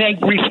station. I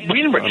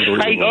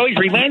always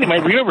remind him.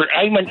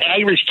 I'm an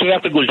Irish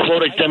Catholic, was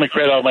voted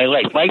Democrat all my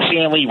life. My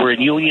family were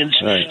in unions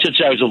since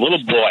I was a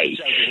little boy.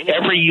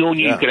 Every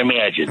union you can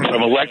imagine,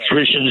 from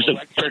electricians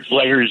to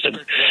bricklayers and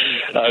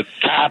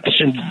cops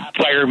and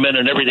firemen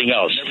and everything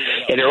else.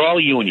 And they're all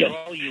union.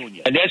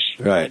 And that's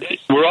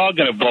we're all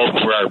going to vote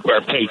for our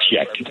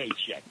paycheck.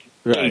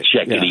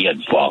 Paycheck in the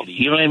end, Paul.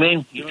 You know what I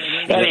mean?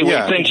 Anyway,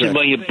 thanks a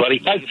million,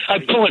 buddy.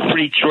 I'm pulling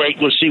pretty straight.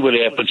 We'll see what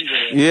happens.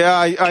 Yeah,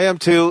 I am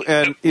too.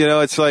 And,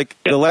 it's like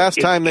the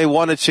last time they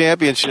won a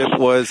championship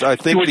was, I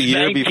think, the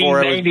year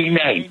before.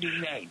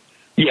 1999.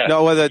 Yeah.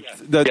 No,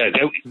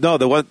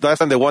 the last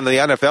time they won the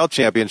NFL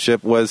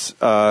championship was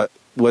the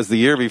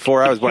year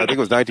before I was born. I think it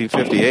was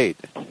 1958.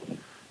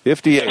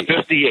 58.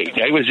 58.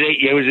 I was 8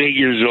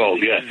 years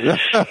old. Yeah.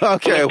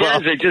 Okay. The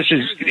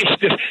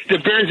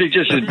Bears are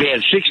just as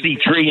bad.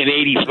 63 and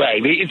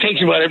 85. It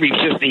takes about every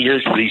 50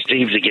 years for these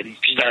teams to get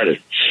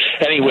started.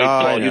 Anyway,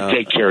 Paul, you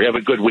take care. Have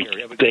a good week.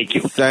 Thank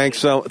you. Thanks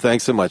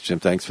so much, Jim.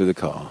 Thanks for the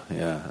call.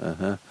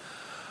 Yeah.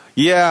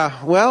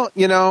 Yeah. Well,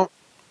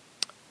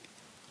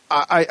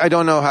 I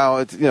don't know how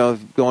it's,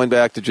 going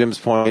back to Jim's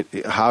point.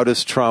 How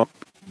does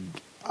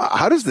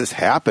this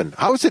happen?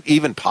 How is it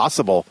even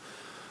possible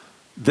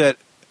that?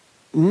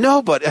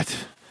 No, but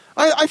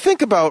I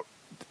think about,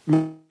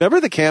 remember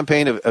the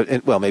campaign of,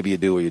 well, maybe you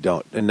do or you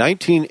don't. In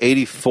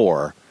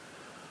 1984,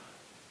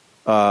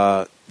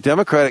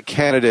 Democratic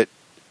candidate,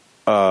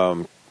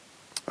 now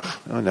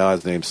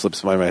his name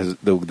slips my mind,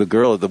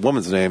 the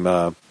woman's name,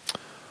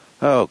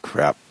 oh,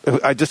 crap.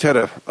 I just had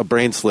a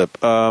brain slip.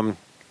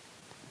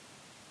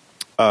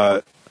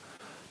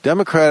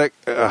 Democratic,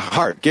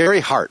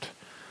 Gary Hart,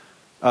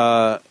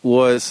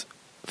 was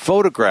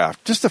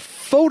photographed, just a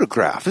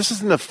photograph. This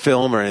isn't a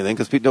film or anything,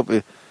 because people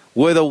don't,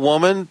 with a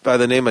woman by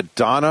the name of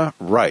Donna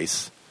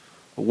Rice,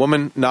 a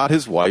woman, not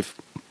his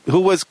wife, who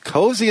was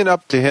cozying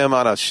up to him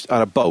on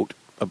a boat,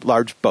 a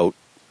large boat.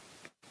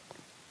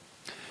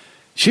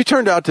 She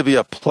turned out to be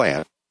a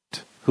plant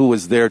who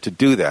was there to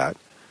do that,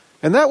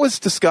 and that was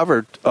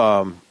discovered,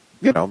 not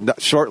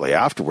shortly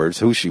afterwards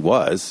who she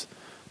was,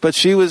 but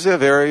she was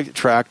very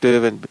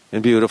attractive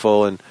and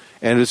beautiful, and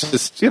it was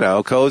just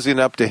cozying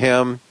up to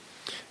him.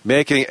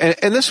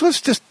 And this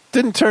was just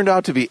didn't turn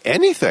out to be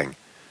anything.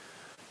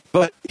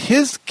 But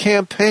his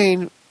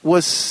campaign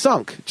was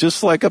sunk,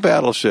 just like a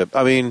battleship.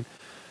 I mean,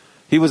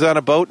 he was on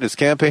a boat and his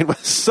campaign was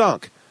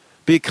sunk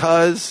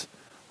because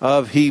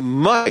of the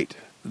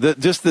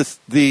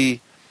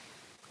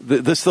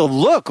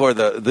look or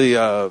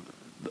the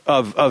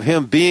of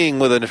him being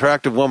with an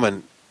attractive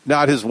woman,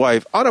 not his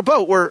wife, on a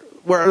boat where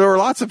there were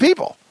lots of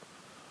people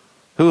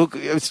who,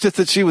 it's just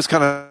that she was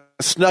kind of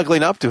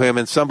snuggling up to him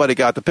and somebody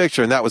got the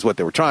picture, and that was what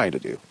they were trying to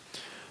do.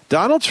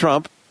 Donald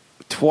Trump,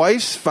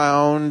 twice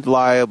found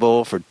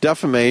liable for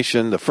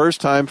defamation, the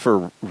first time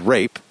for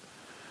rape,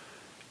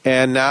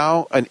 and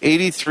now an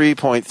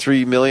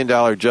 $83.3 million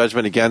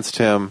judgment against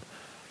him.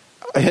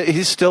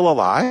 He's still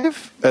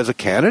alive as a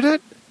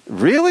candidate?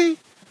 Really?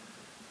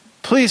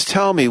 Please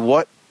tell me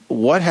what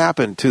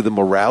happened to the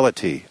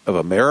morality of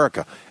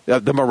America.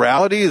 The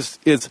morality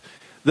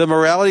the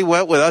morality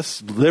went with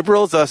us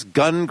liberals, us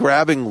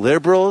gun-grabbing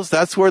liberals.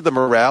 That's where the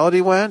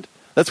morality went?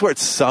 That's where it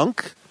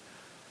sunk?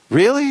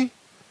 Really?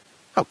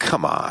 Oh,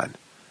 come on.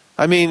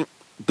 I mean,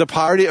 the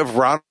party of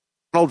Ronald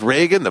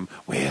Reagan, the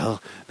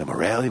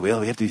morality, we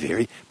have to be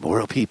very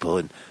moral people.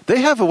 And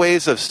they have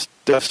ways of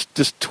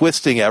just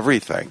twisting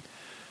everything.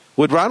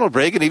 Would Ronald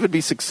Reagan even be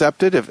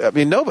accepted?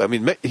 No. I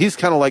mean, he's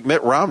kind of like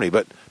Mitt Romney,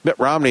 but Mitt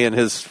Romney and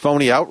his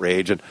phony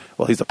outrage, and,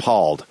 well, he's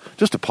appalled.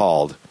 Just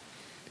appalled.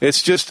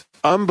 It's just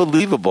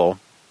unbelievable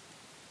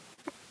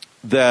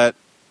that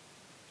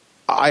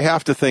I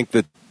have to think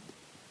that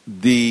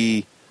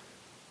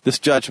this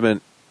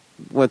judgment,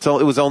 it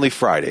was only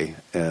Friday,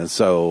 and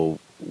so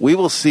we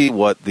will see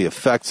what the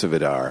effects of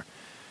it are.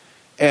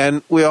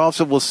 And we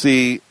also will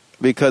see,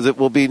 because it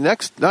will be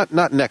not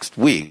next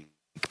week,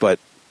 but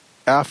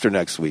after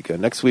next week.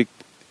 Next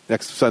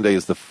Sunday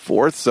is the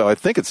 4th, so I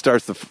think it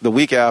starts the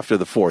week after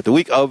the 4th. The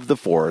week of the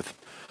 4th,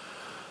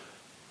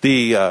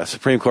 the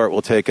Supreme Court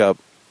will take up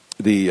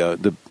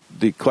the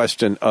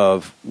question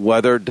of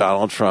whether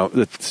Donald Trump,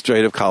 the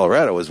state of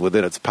Colorado, is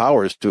within its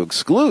powers to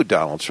exclude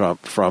Donald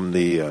Trump from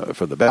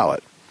the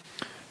ballot.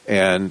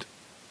 And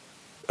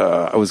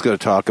I was going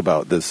to talk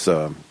about this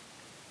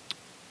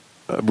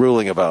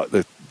ruling about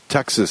the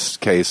Texas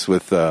case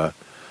with the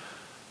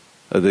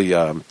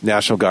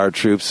National Guard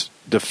troops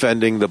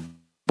defending the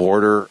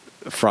border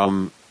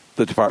from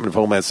the Department of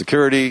Homeland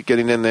Security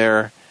getting in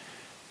there.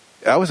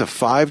 That was a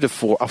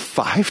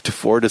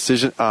 5-4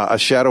 decision, a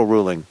shadow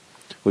ruling,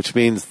 which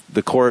means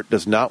the court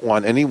does not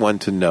want anyone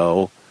to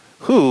know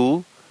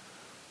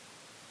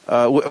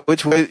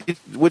which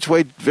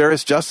way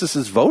various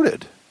justices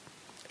voted.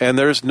 And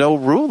there's no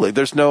ruling.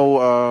 There's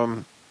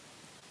no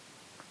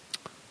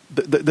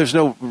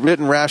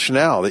written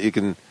rationale that you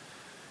can.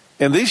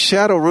 And these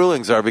shadow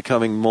rulings are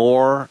becoming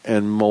more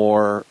and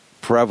more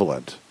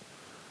prevalent.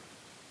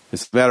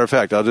 As a matter of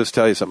fact, I'll just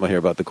tell you something here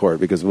about the court,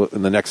 because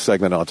in the next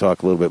segment I'll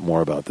talk a little bit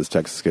more about this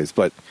Texas case.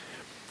 But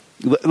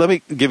let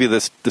me give you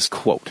this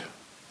quote.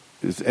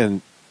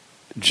 And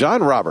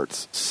John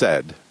Roberts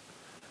said,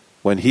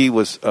 when he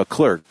was a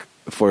clerk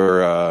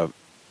for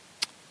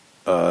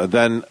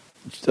then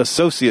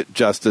Associate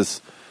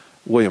Justice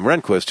William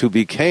Rehnquist, who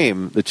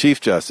became the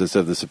Chief Justice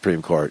of the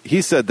Supreme Court,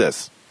 he said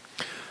this,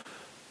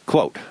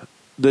 quote,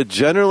 "The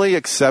generally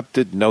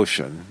accepted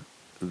notion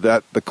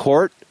that the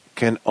court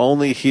can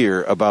only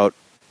hear about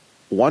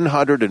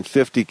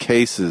 150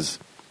 cases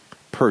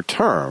per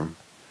term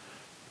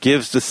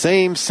gives the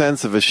same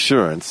sense of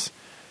assurance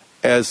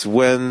as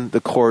when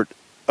the court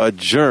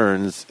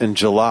adjourns in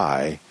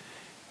July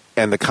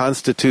and the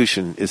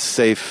Constitution is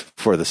safe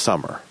for the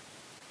summer."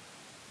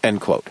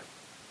 End quote.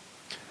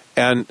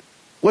 And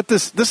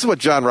this is what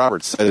John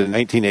Roberts said in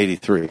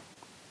 1983.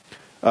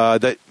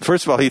 That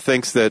first of all, he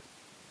thinks that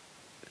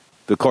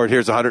the court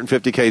hears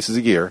 150 cases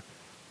a year,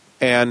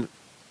 and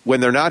when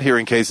they're not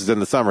hearing cases in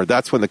the summer,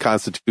 that's when the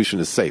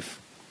Constitution is safe.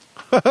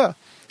 That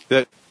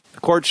the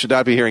court should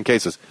not be hearing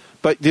cases.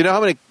 But do you know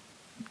how many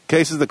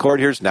cases the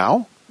court hears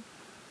now?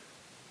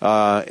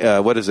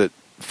 What is it?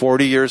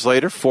 40 years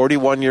later?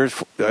 41 years?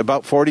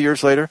 About 40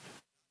 years later?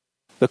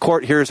 The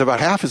court hears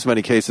about half as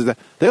many cases.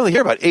 They only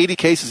hear about 80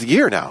 cases a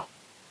year now.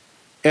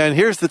 And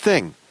here's the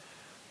thing.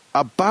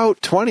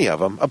 About 20 of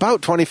them,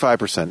 about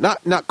 25%,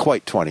 not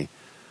quite 20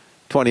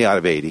 out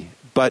of 80,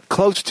 but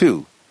close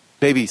to,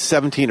 maybe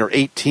 17 or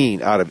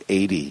 18 out of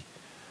 80,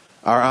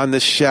 are on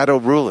this shadow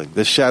ruling,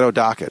 this shadow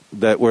docket,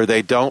 where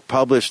they don't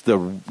publish the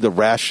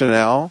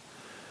rationale.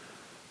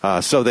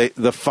 So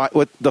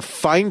the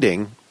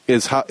finding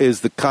is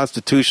the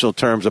constitutional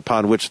terms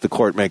upon which the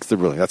court makes the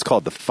ruling. That's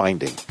called the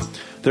finding.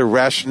 The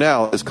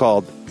rationale is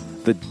called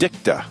the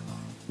dicta,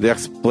 the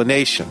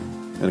explanation.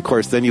 And, of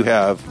course, then you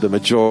have the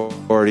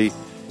majority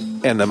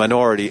and the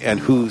minority and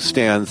who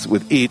stands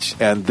with each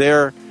and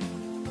their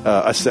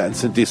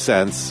assents and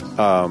dissents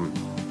on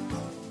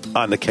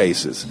the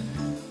cases.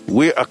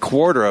 A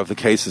quarter of the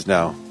cases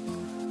now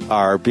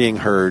are being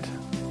heard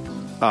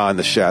on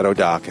the shadow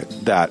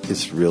docket. That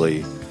is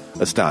really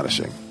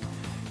astonishing.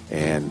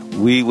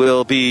 And we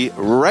will be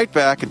right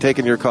back and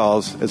taking your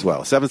calls as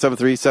well.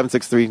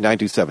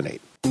 773-763-9278.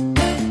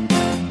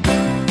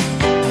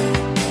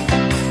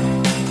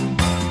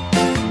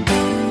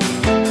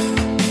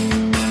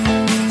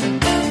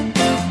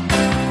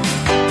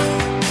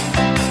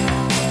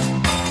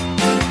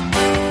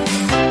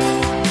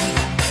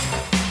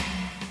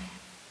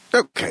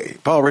 Okay,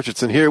 Paul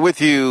Richardson here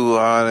with you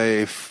on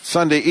a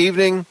Sunday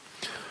evening.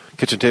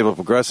 Kitchen Table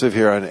Progressive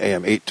here on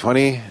AM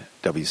 820,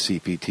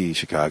 WCPT,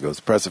 Chicago's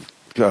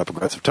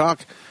Progressive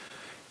Talk.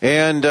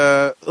 And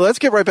let's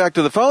get right back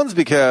to the phones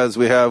because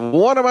we have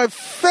one of my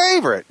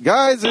favorite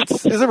guys.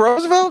 Is it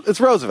Roosevelt?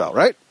 It's Roosevelt,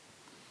 right?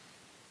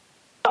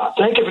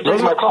 Thank you for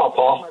taking my call,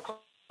 Paul.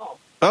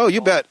 Oh, you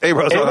bet. Hey,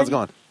 Roosevelt, how's it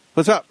going?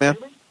 What's up, man?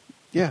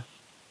 Yeah.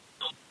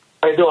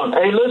 How you doing?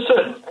 Hey,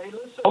 listen.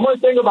 One more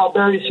thing about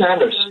Barry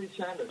Sanders.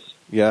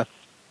 Yeah.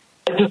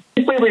 I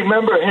distinctly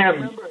remember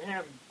him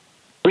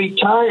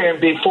retiring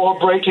before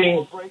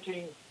breaking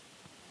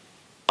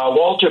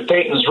Walter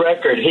Payton's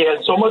record. He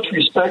had so much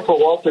respect for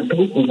Walter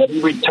Payton that he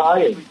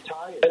retired.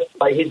 That's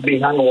why he's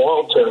behind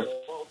Walter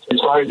as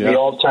far as the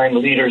all-time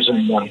leaders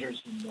in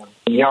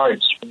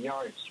yards.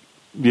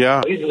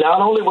 Yeah. Not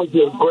only was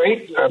he a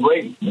great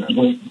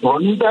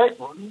running back,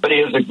 but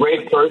he was a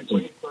great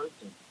person.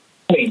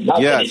 I mean,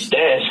 not that he's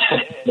dead,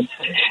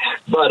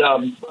 but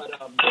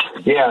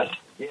yeah,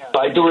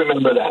 I do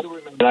remember that.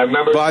 And I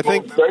remember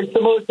very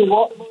similar to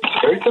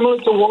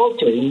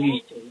Walter.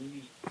 He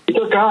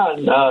took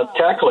on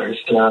tacklers.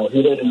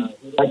 He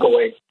didn't back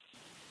away.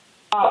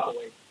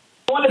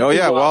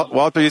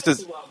 Walter used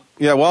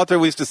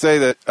to say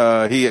that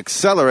he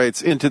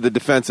accelerates into the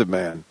defensive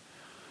man,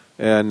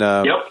 and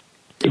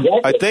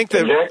Exactly.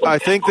 I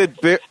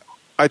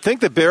think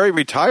that Barry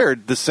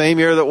retired the same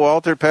year that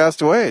Walter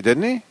passed away,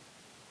 didn't he?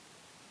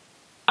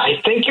 I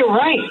think you're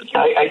right.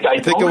 I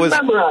think it was.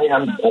 Remember,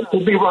 I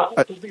could be wrong.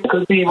 I think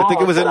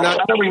it was in. I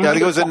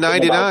think it was in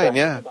 '99.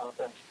 Yeah.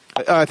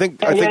 I think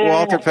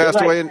Walter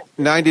passed away in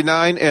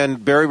 '99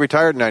 and Barry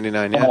retired in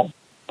 '99. Yeah.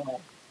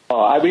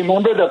 I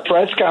remember the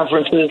press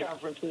conferences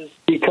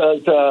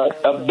because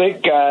a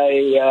big guy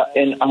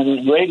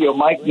on radio,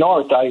 Mike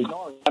North. I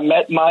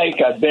met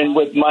Mike. I've been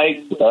with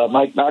Mike.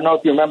 Mike. I don't know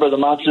if you remember the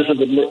Monsters of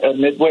the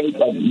Midway.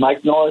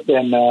 Mike North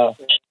and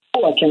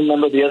I can't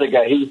remember the other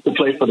guy. He used to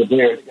play for the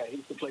Bears.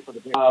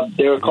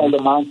 They were called the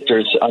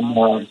Monsters on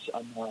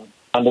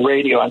the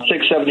radio on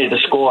 670 The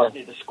Score.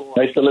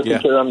 I used to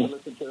listen to them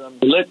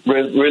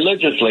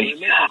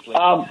religiously.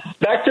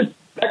 Back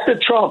to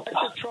Trump,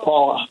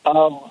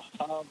 Paul.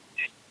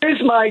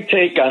 Here's my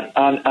take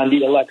on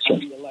the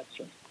election.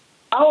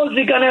 How is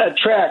he going to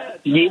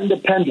attract the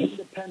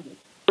independents?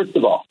 First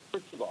of all.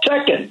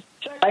 Second,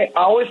 I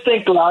always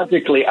think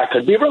logically, I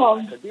could be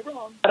wrong,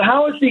 but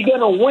how is he going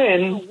to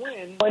win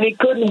when he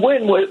couldn't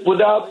win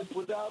without,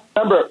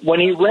 remember, when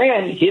he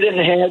ran, he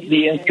didn't have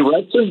the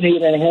insurrections, he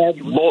didn't have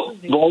both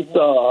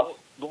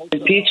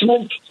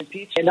impeachment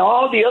and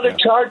all the other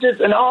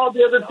charges and all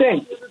the other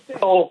things.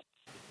 So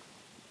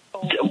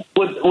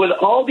with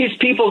all these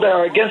people that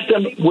are against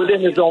him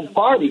within his own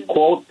party,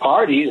 quote,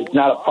 party, it's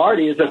not a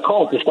party, it's a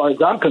cult as far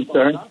as I'm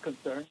concerned.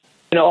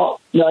 You know,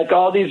 like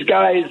all these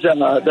guys,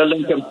 the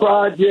Lincoln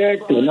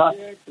Project,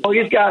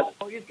 he's got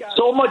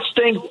so much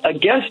things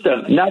against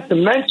him, not to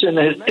mention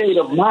his state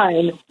of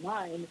mind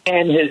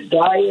and his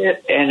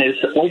diet and his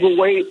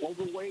overweight.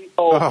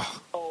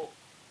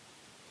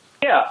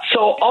 Yeah, so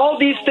all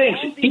these things,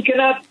 he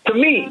cannot, to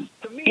me,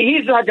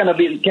 he's not going to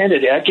be the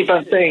candidate. I keep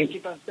on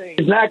saying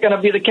he's not going to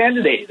be the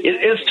candidate.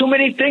 It's too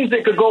many things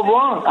that could go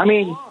wrong. I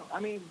mean,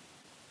 too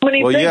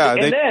many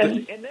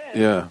things.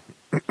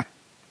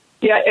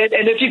 Yeah,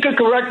 and if you could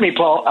correct me,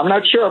 Paul, I'm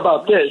not sure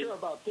about this.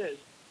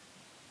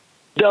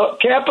 The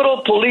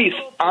Capitol Police,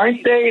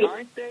 aren't they?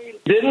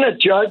 Didn't a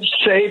judge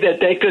say that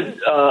they could,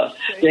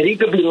 that he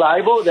could be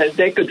liable, that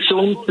they could sue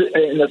him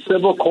in a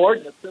civil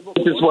court,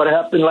 which is what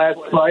happened last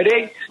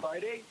Friday?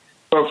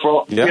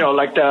 So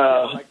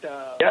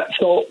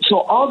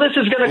all this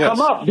is going to come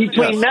up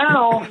between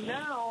now.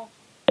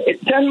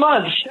 10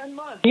 months. Can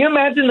you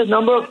imagine the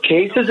number of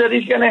cases that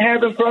he's going to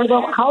have in front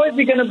of him? How is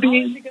he going to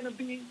be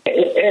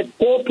at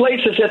 4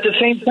 places at the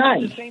same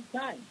time?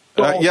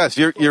 Yes,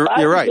 you're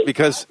right,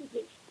 because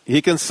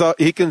he can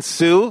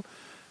sue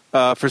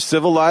for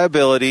civil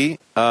liability,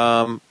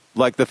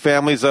 like the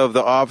families of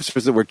the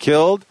officers that were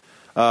killed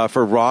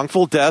for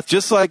wrongful death,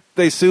 just like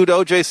they sued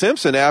O.J.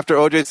 Simpson after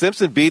O.J.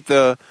 Simpson beat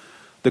the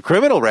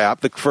criminal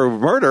rap for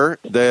murder.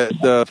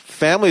 The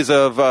families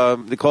of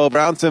Nicole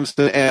Brown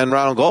Simpson and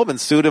Ronald Goldman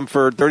sued him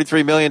for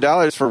 $33 million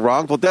for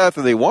wrongful death,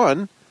 and they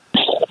won.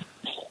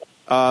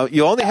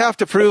 You only have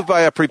to prove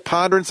by a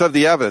preponderance of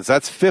the evidence.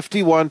 That's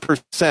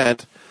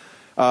 51%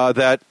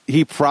 that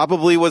he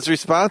probably was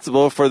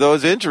responsible for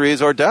those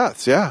injuries or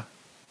deaths. Yeah.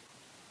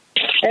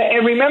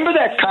 And remember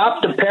that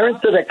cop, the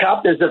parents of the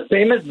cop, there's a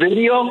famous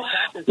video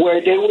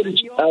where they would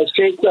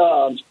shake,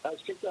 what's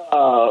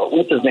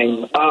his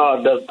name?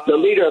 The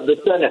leader of the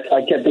Senate.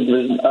 I can't think of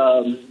his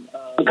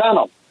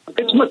McConnell.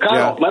 It's McConnell.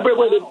 Yeah. Remember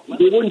where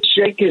they wouldn't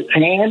shake his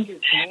hand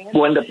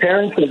when the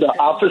parents of the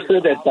officer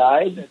that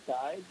died?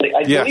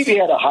 I believe he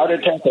had a heart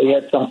attack or he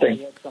had something.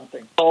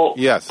 So,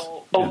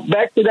 So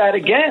back to that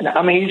again.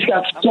 I mean, he's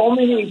got so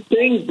many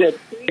things that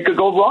could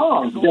go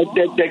wrong.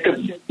 That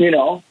could,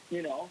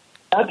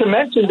 not to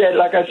mention that,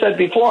 like I said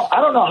before,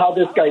 I don't know how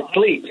this guy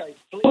sleeps.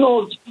 Who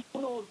knows?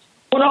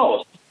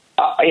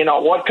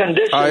 What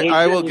condition?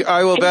 I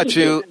will bet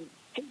you.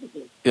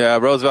 Yeah,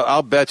 Roosevelt,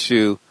 I'll bet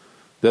you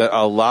that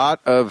a lot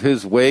of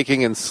his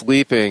waking and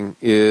sleeping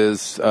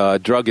is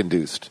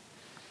drug-induced.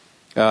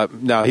 Now,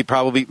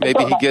 maybe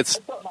he gets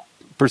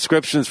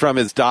prescriptions from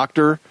his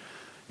doctor.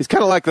 He's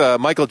kind of like the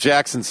Michael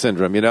Jackson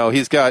syndrome, you know.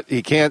 He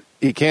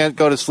can't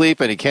go to sleep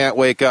and he can't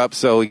wake up,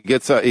 so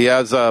he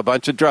has a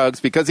bunch of drugs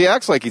because he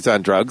acts like he's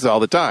on drugs all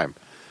the time.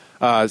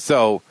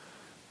 So,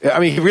 I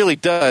mean, he really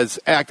does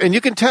act, and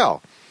you can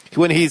tell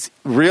when he's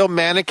real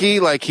manicky,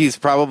 like he's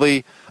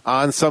probably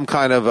on some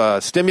kind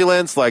of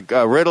stimulants like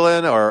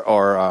Ritalin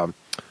or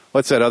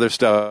what's that other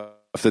stuff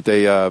that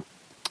they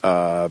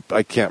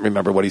I can't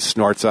remember what he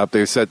snorts up.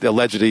 They said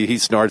allegedly he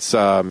snorts.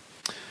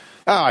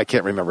 I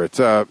can't remember it,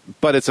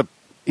 but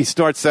he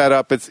snorts that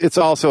up. It's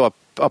also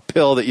a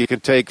pill that you can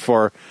take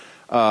for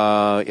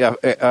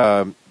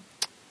attention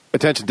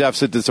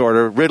deficit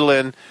disorder,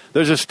 Ritalin.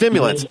 Those are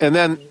stimulants, and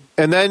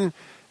then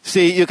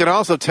see, you can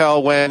also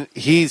tell when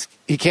he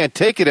can't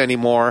take it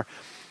anymore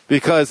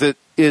because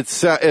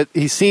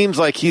he seems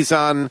like he's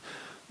on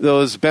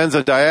those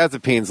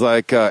benzodiazepines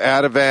like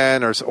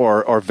Ativan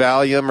or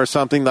Valium or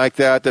something like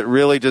that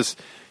really just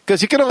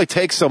because you can only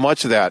take so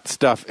much of that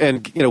stuff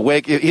and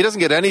he doesn't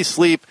get any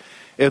sleep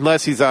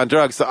unless he's on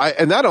drugs. So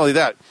and not only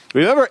that,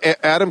 remember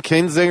Adam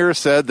Kinzinger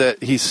said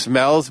that he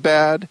smells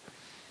bad?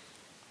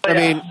 I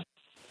mean,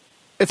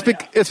 it's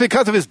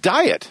because of his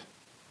diet.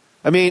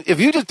 I mean, if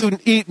you just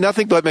eat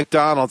nothing but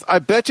McDonald's, I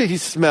bet you he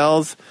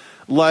smells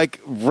like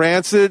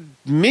rancid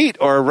meat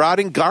or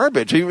rotting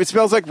garbage. It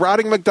smells like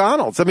rotting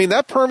McDonald's. I mean,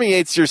 that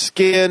permeates your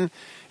skin.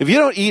 If you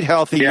don't eat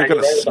healthy, you're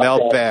going to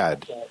smell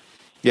bad.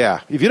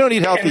 Yeah, if you don't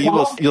eat healthy,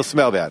 you'll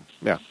smell bad.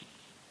 Yeah.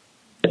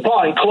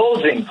 Paul, in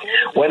closing,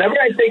 whenever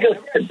I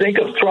think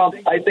of Trump,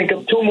 I think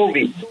of two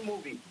movies.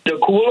 The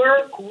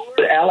Cooler,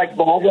 with Alec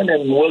Baldwin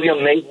and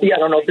William Macy. I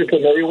don't know if you're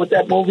familiar with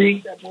that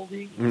movie.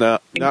 No,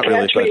 not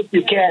really. Catch Me If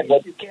You Can.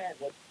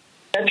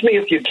 Catch Me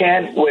If You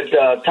Can with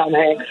Tom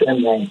Hanks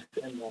and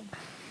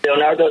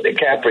Leonardo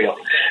DiCaprio.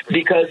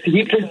 Because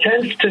he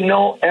pretends to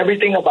know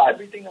everything about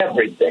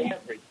everything.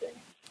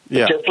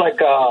 Yeah. Just like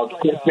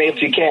Catch Me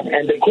If You Can.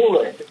 And The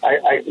Cooler.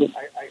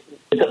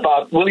 It's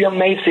about William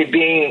Macy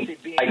being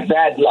like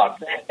bad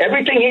luck.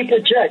 Everything he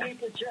projects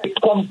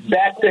comes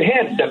back to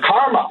him. The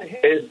karma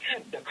is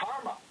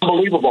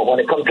unbelievable when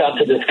it comes down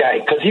to this guy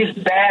because he's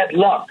bad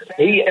luck.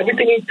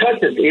 Everything he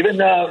touches, even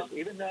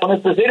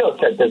Esposito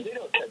said this,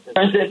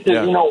 turns into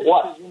you know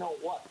what.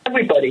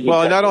 Everybody.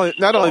 Well, not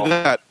only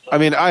that. I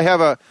mean,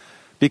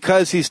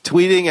 because he's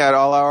tweeting at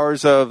all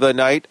hours of the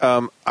night.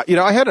 I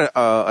had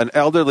an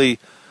elderly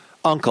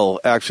uncle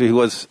actually who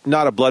was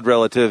not a blood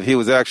relative. He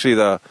was actually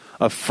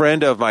a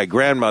friend of my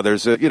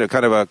grandmother's.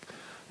 Kind of a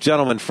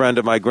gentleman friend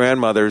of my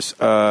grandmother's.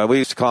 We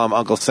used to call him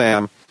Uncle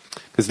Sam.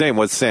 His name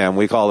was Sam.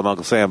 We called him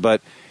Uncle Sam.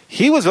 But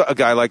he was a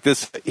guy like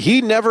this.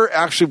 He never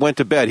actually went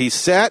to bed. He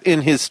sat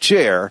in his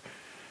chair.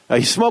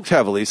 He smoked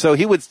heavily, so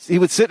he would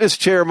sit in his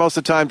chair most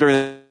of the time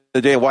during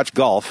the day and watch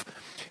golf.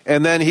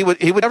 And then he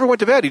would never went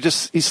to bed.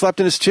 He slept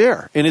in his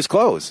chair in his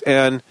clothes.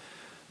 And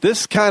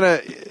this kind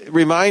of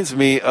reminds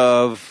me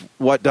of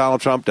what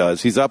Donald Trump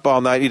does. He's up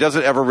all night. He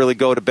doesn't ever really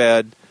go to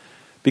bed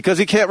because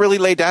he can't really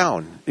lay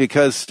down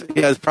because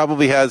he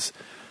probably has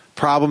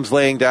problems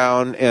laying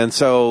down, and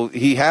so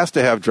he has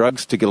to have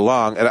drugs to get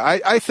along. And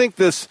I think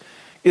this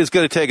is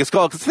going to take its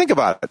toll. Because think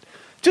about it.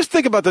 Just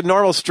think about the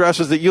normal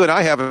stresses that you and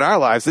I have in our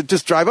lives that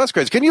just drive us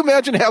crazy. Can you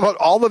imagine having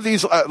all of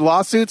these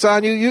lawsuits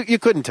on you? You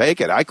couldn't take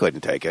it. I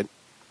couldn't take it.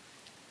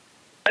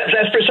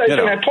 That's precisely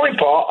my point,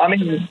 Paul.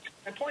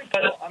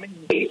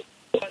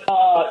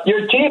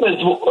 Your team has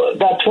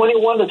got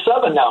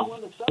 21-7 now.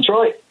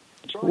 Detroit.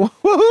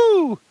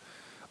 Woohoo!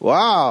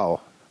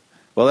 Wow.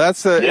 Well,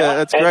 that's great.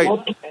 That's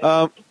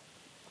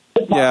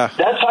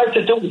hard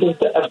to do with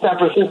San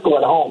Francisco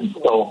at home.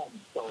 So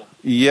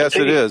yes,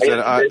 it is.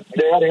 And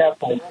they already have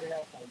fun.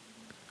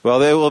 Well,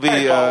 they will be.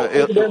 Big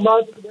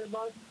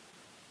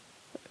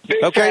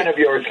fan of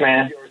yours,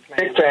 man.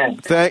 Big fan.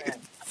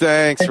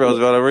 Thanks,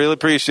 Roosevelt. I really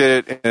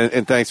appreciate it,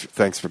 and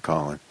thanks for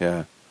calling.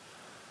 Yeah.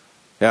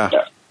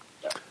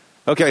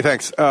 Okay,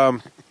 thanks.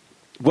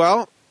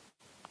 Well,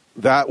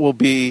 that will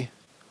be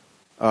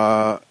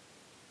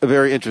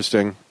very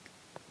interesting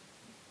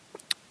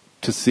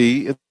to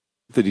see if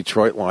the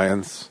Detroit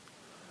Lions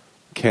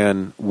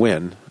can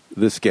win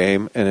this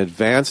game and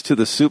advance to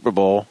the Super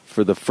Bowl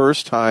for the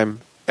first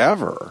time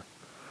ever.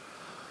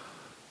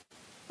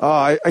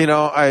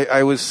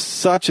 I was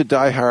such a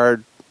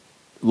diehard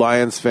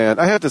Lions fan.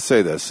 I have to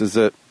say this, is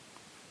that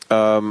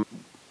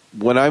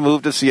when I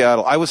moved to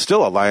Seattle, I was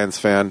still a Lions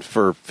fan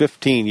for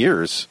 15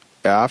 years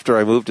after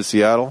I moved to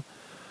Seattle.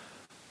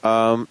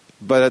 But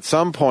at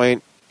some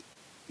point,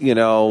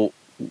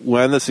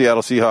 when the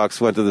Seattle Seahawks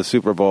went to the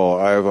Super Bowl,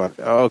 I went,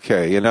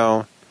 okay,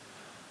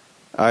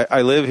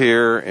 I live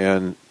here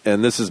and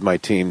this is my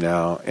team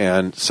now.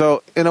 And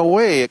so in a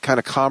way, it kind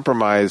of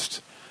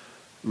compromised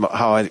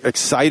how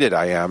excited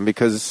I am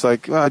because it's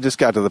like, I just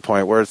got to the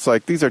point where it's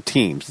like, these are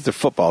teams. These are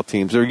football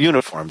teams. They're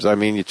uniforms. I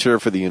mean, you cheer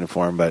for the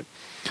uniform, but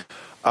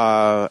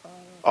all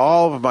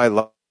of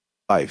my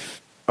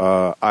life,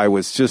 I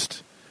was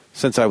just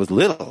since I was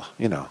little,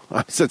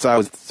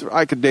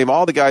 I could name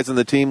all the guys on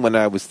the team when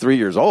I was 3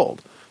 years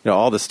old,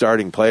 all the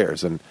starting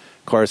players. And,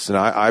 of course,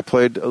 I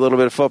played a little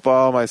bit of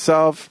football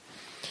myself,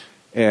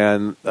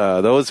 and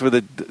those were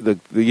the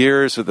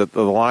years that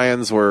the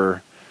Lions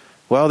were,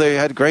 well, they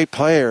had great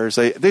players.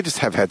 They just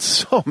have had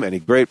so many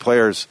great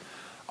players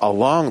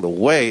along the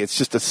way. It's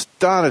just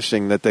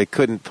astonishing that they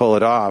couldn't pull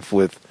it off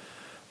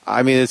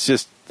it's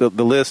just, the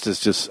list is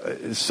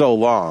just so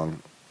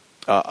long.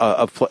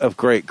 Of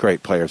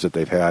great players that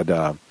they've had.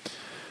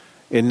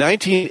 In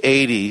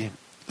 1980,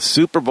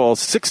 Super Bowl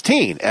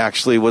 16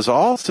 actually was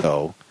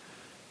also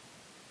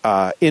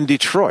in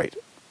Detroit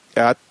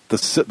at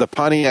the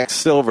Pontiac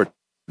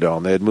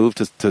Silverdome. They had moved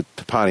to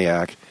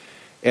Pontiac,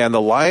 and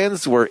the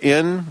Lions were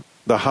in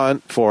the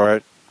hunt for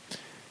it.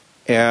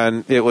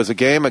 And it was a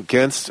game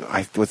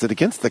was it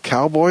against the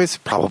Cowboys?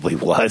 Probably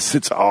was.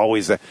 It's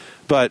always that.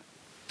 But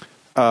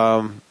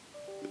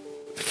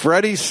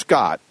Freddie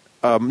Scott,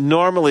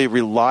 normally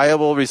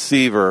reliable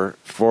receiver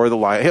for the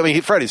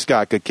Lions. Freddie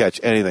Scott could catch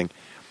anything.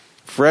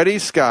 Freddie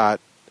Scott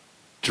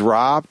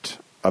dropped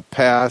a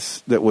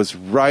pass that was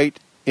right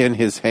in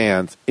his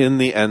hands in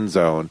the end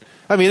zone.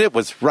 It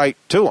was right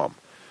to him.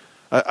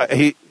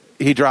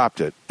 He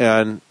dropped it,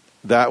 and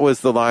that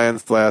was the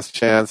Lions' last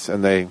chance,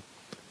 and they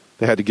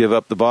had to give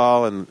up the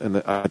ball,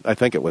 and I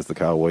think it was the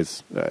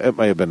Cowboys. It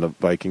may have been the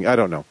Viking. I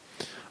don't know.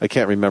 I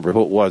can't remember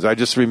who it was. I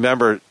just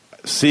remember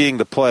seeing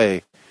the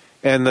play.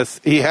 And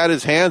he had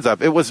his hands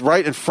up. It was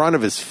right in front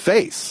of his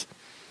face.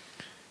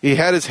 He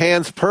had his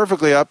hands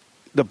perfectly up.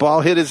 The ball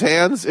hit his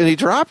hands, and he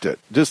dropped it.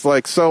 Just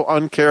like so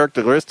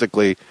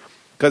uncharacteristically,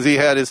 because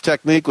his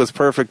technique was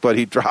perfect, but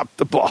he dropped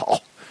the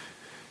ball.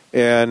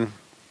 And,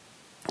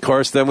 of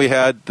course, then we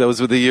had, those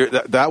were the year,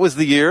 that was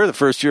the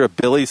first year of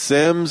Billy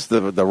Sims,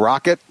 the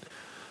Rocket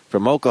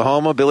from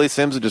Oklahoma. Billy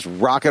Sims would just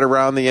rocket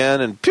around the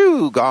end, and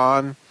pew,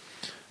 gone.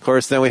 Of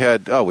course, then we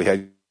had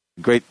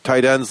great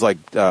tight ends like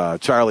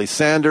Charlie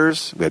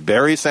Sanders. We had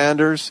Barry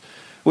Sanders.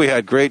 We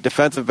had great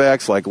defensive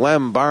backs like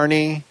Lem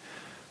Barney.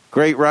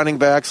 Great running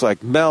backs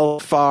like Mel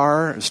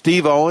Farr.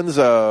 Steve Owens,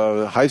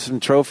 a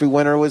Heisman Trophy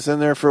winner, was in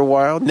there for a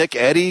while. Nick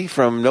Eddy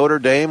from Notre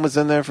Dame was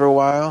in there for a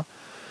while.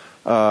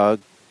 A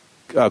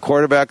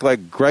quarterback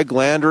like Greg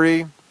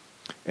Landry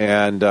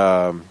and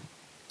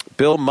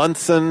Bill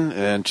Munson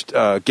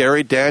and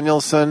Gary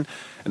Danielson.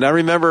 And I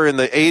remember in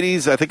the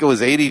 80s, I think it was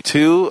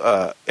 82,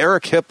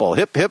 Eric Hipple,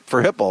 Hip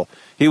for Hipple.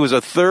 He was a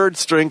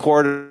third-string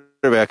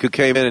quarterback who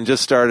came in and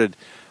just started.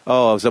 It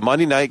was a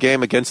Monday night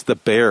game against the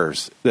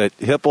Bears that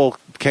Hipple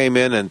came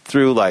in and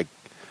threw like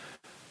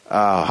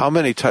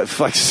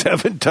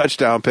 7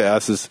 touchdown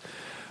passes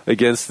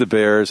against the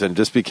Bears and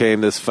just became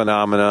this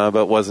phenomena,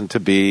 but wasn't to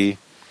be.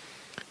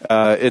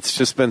 It's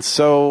just been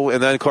so.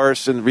 And then, of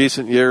course, in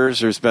recent years,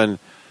 there's been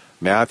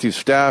Matthew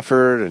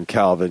Stafford and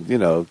Calvin,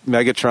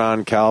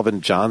 Megatron,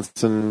 Calvin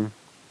Johnson.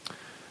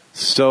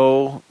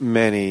 So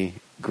many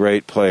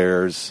great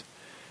players.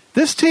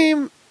 This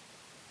team,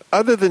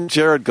 other than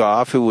Jared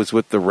Goff, who was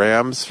with the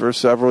Rams for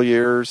several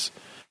years,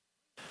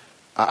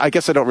 I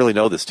guess I don't really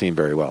know this team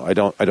very well. I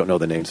don't know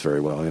the names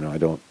very well.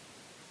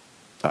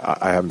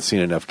 I haven't seen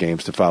enough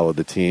games to follow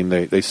the team.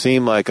 They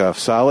seem like a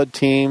solid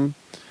team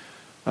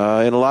in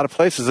a lot of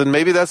places, and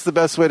maybe that's the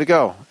best way to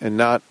go, and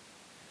not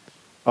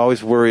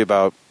always worry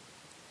about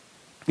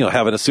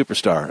having a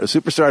superstar. A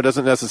superstar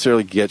doesn't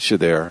necessarily get you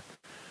there.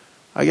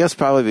 I guess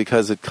probably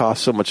because it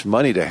costs so much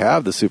money to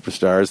have the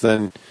superstars,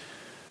 then,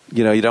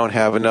 you don't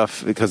have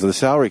enough, because of the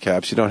salary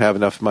caps, you don't have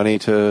enough money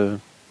to,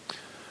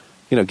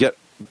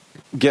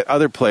 get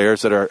other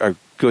players that are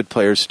good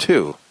players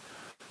too.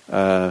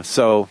 But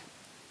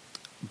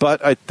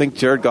I think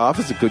Jared Goff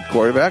is a good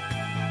quarterback.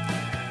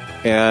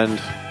 And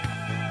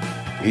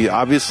he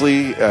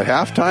obviously, at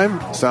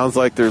halftime, sounds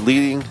like they're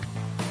leading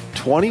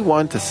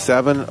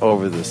 21-7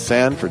 over the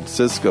San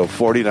Francisco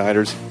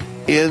 49ers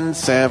in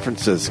San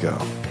Francisco.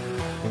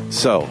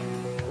 So,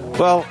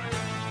 well,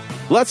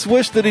 let's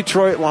wish the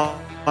Detroit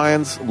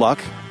Lions luck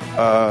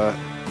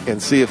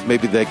and see if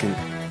maybe they can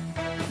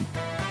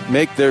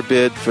make their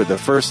bid for the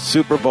first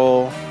Super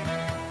Bowl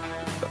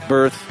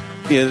berth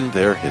in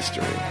their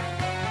history.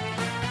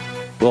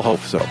 We'll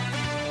hope so.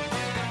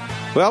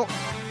 Well,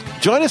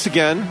 join us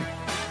again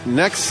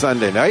next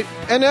Sunday night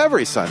and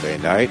every Sunday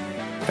night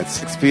at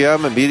 6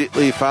 p.m.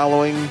 immediately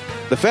following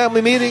the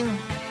family meeting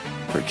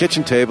for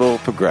Kitchen Table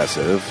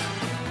Progressive.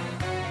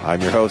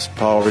 I'm your host,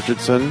 Paul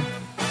Richardson.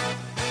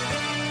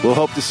 We'll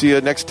hope to see you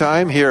next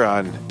time here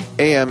on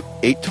AM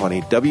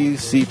 820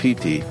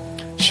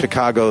 WCPT,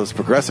 Chicago's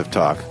Progressive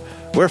Talk,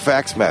 where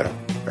facts matter.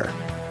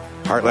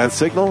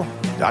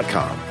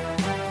 HeartlandSignal.com.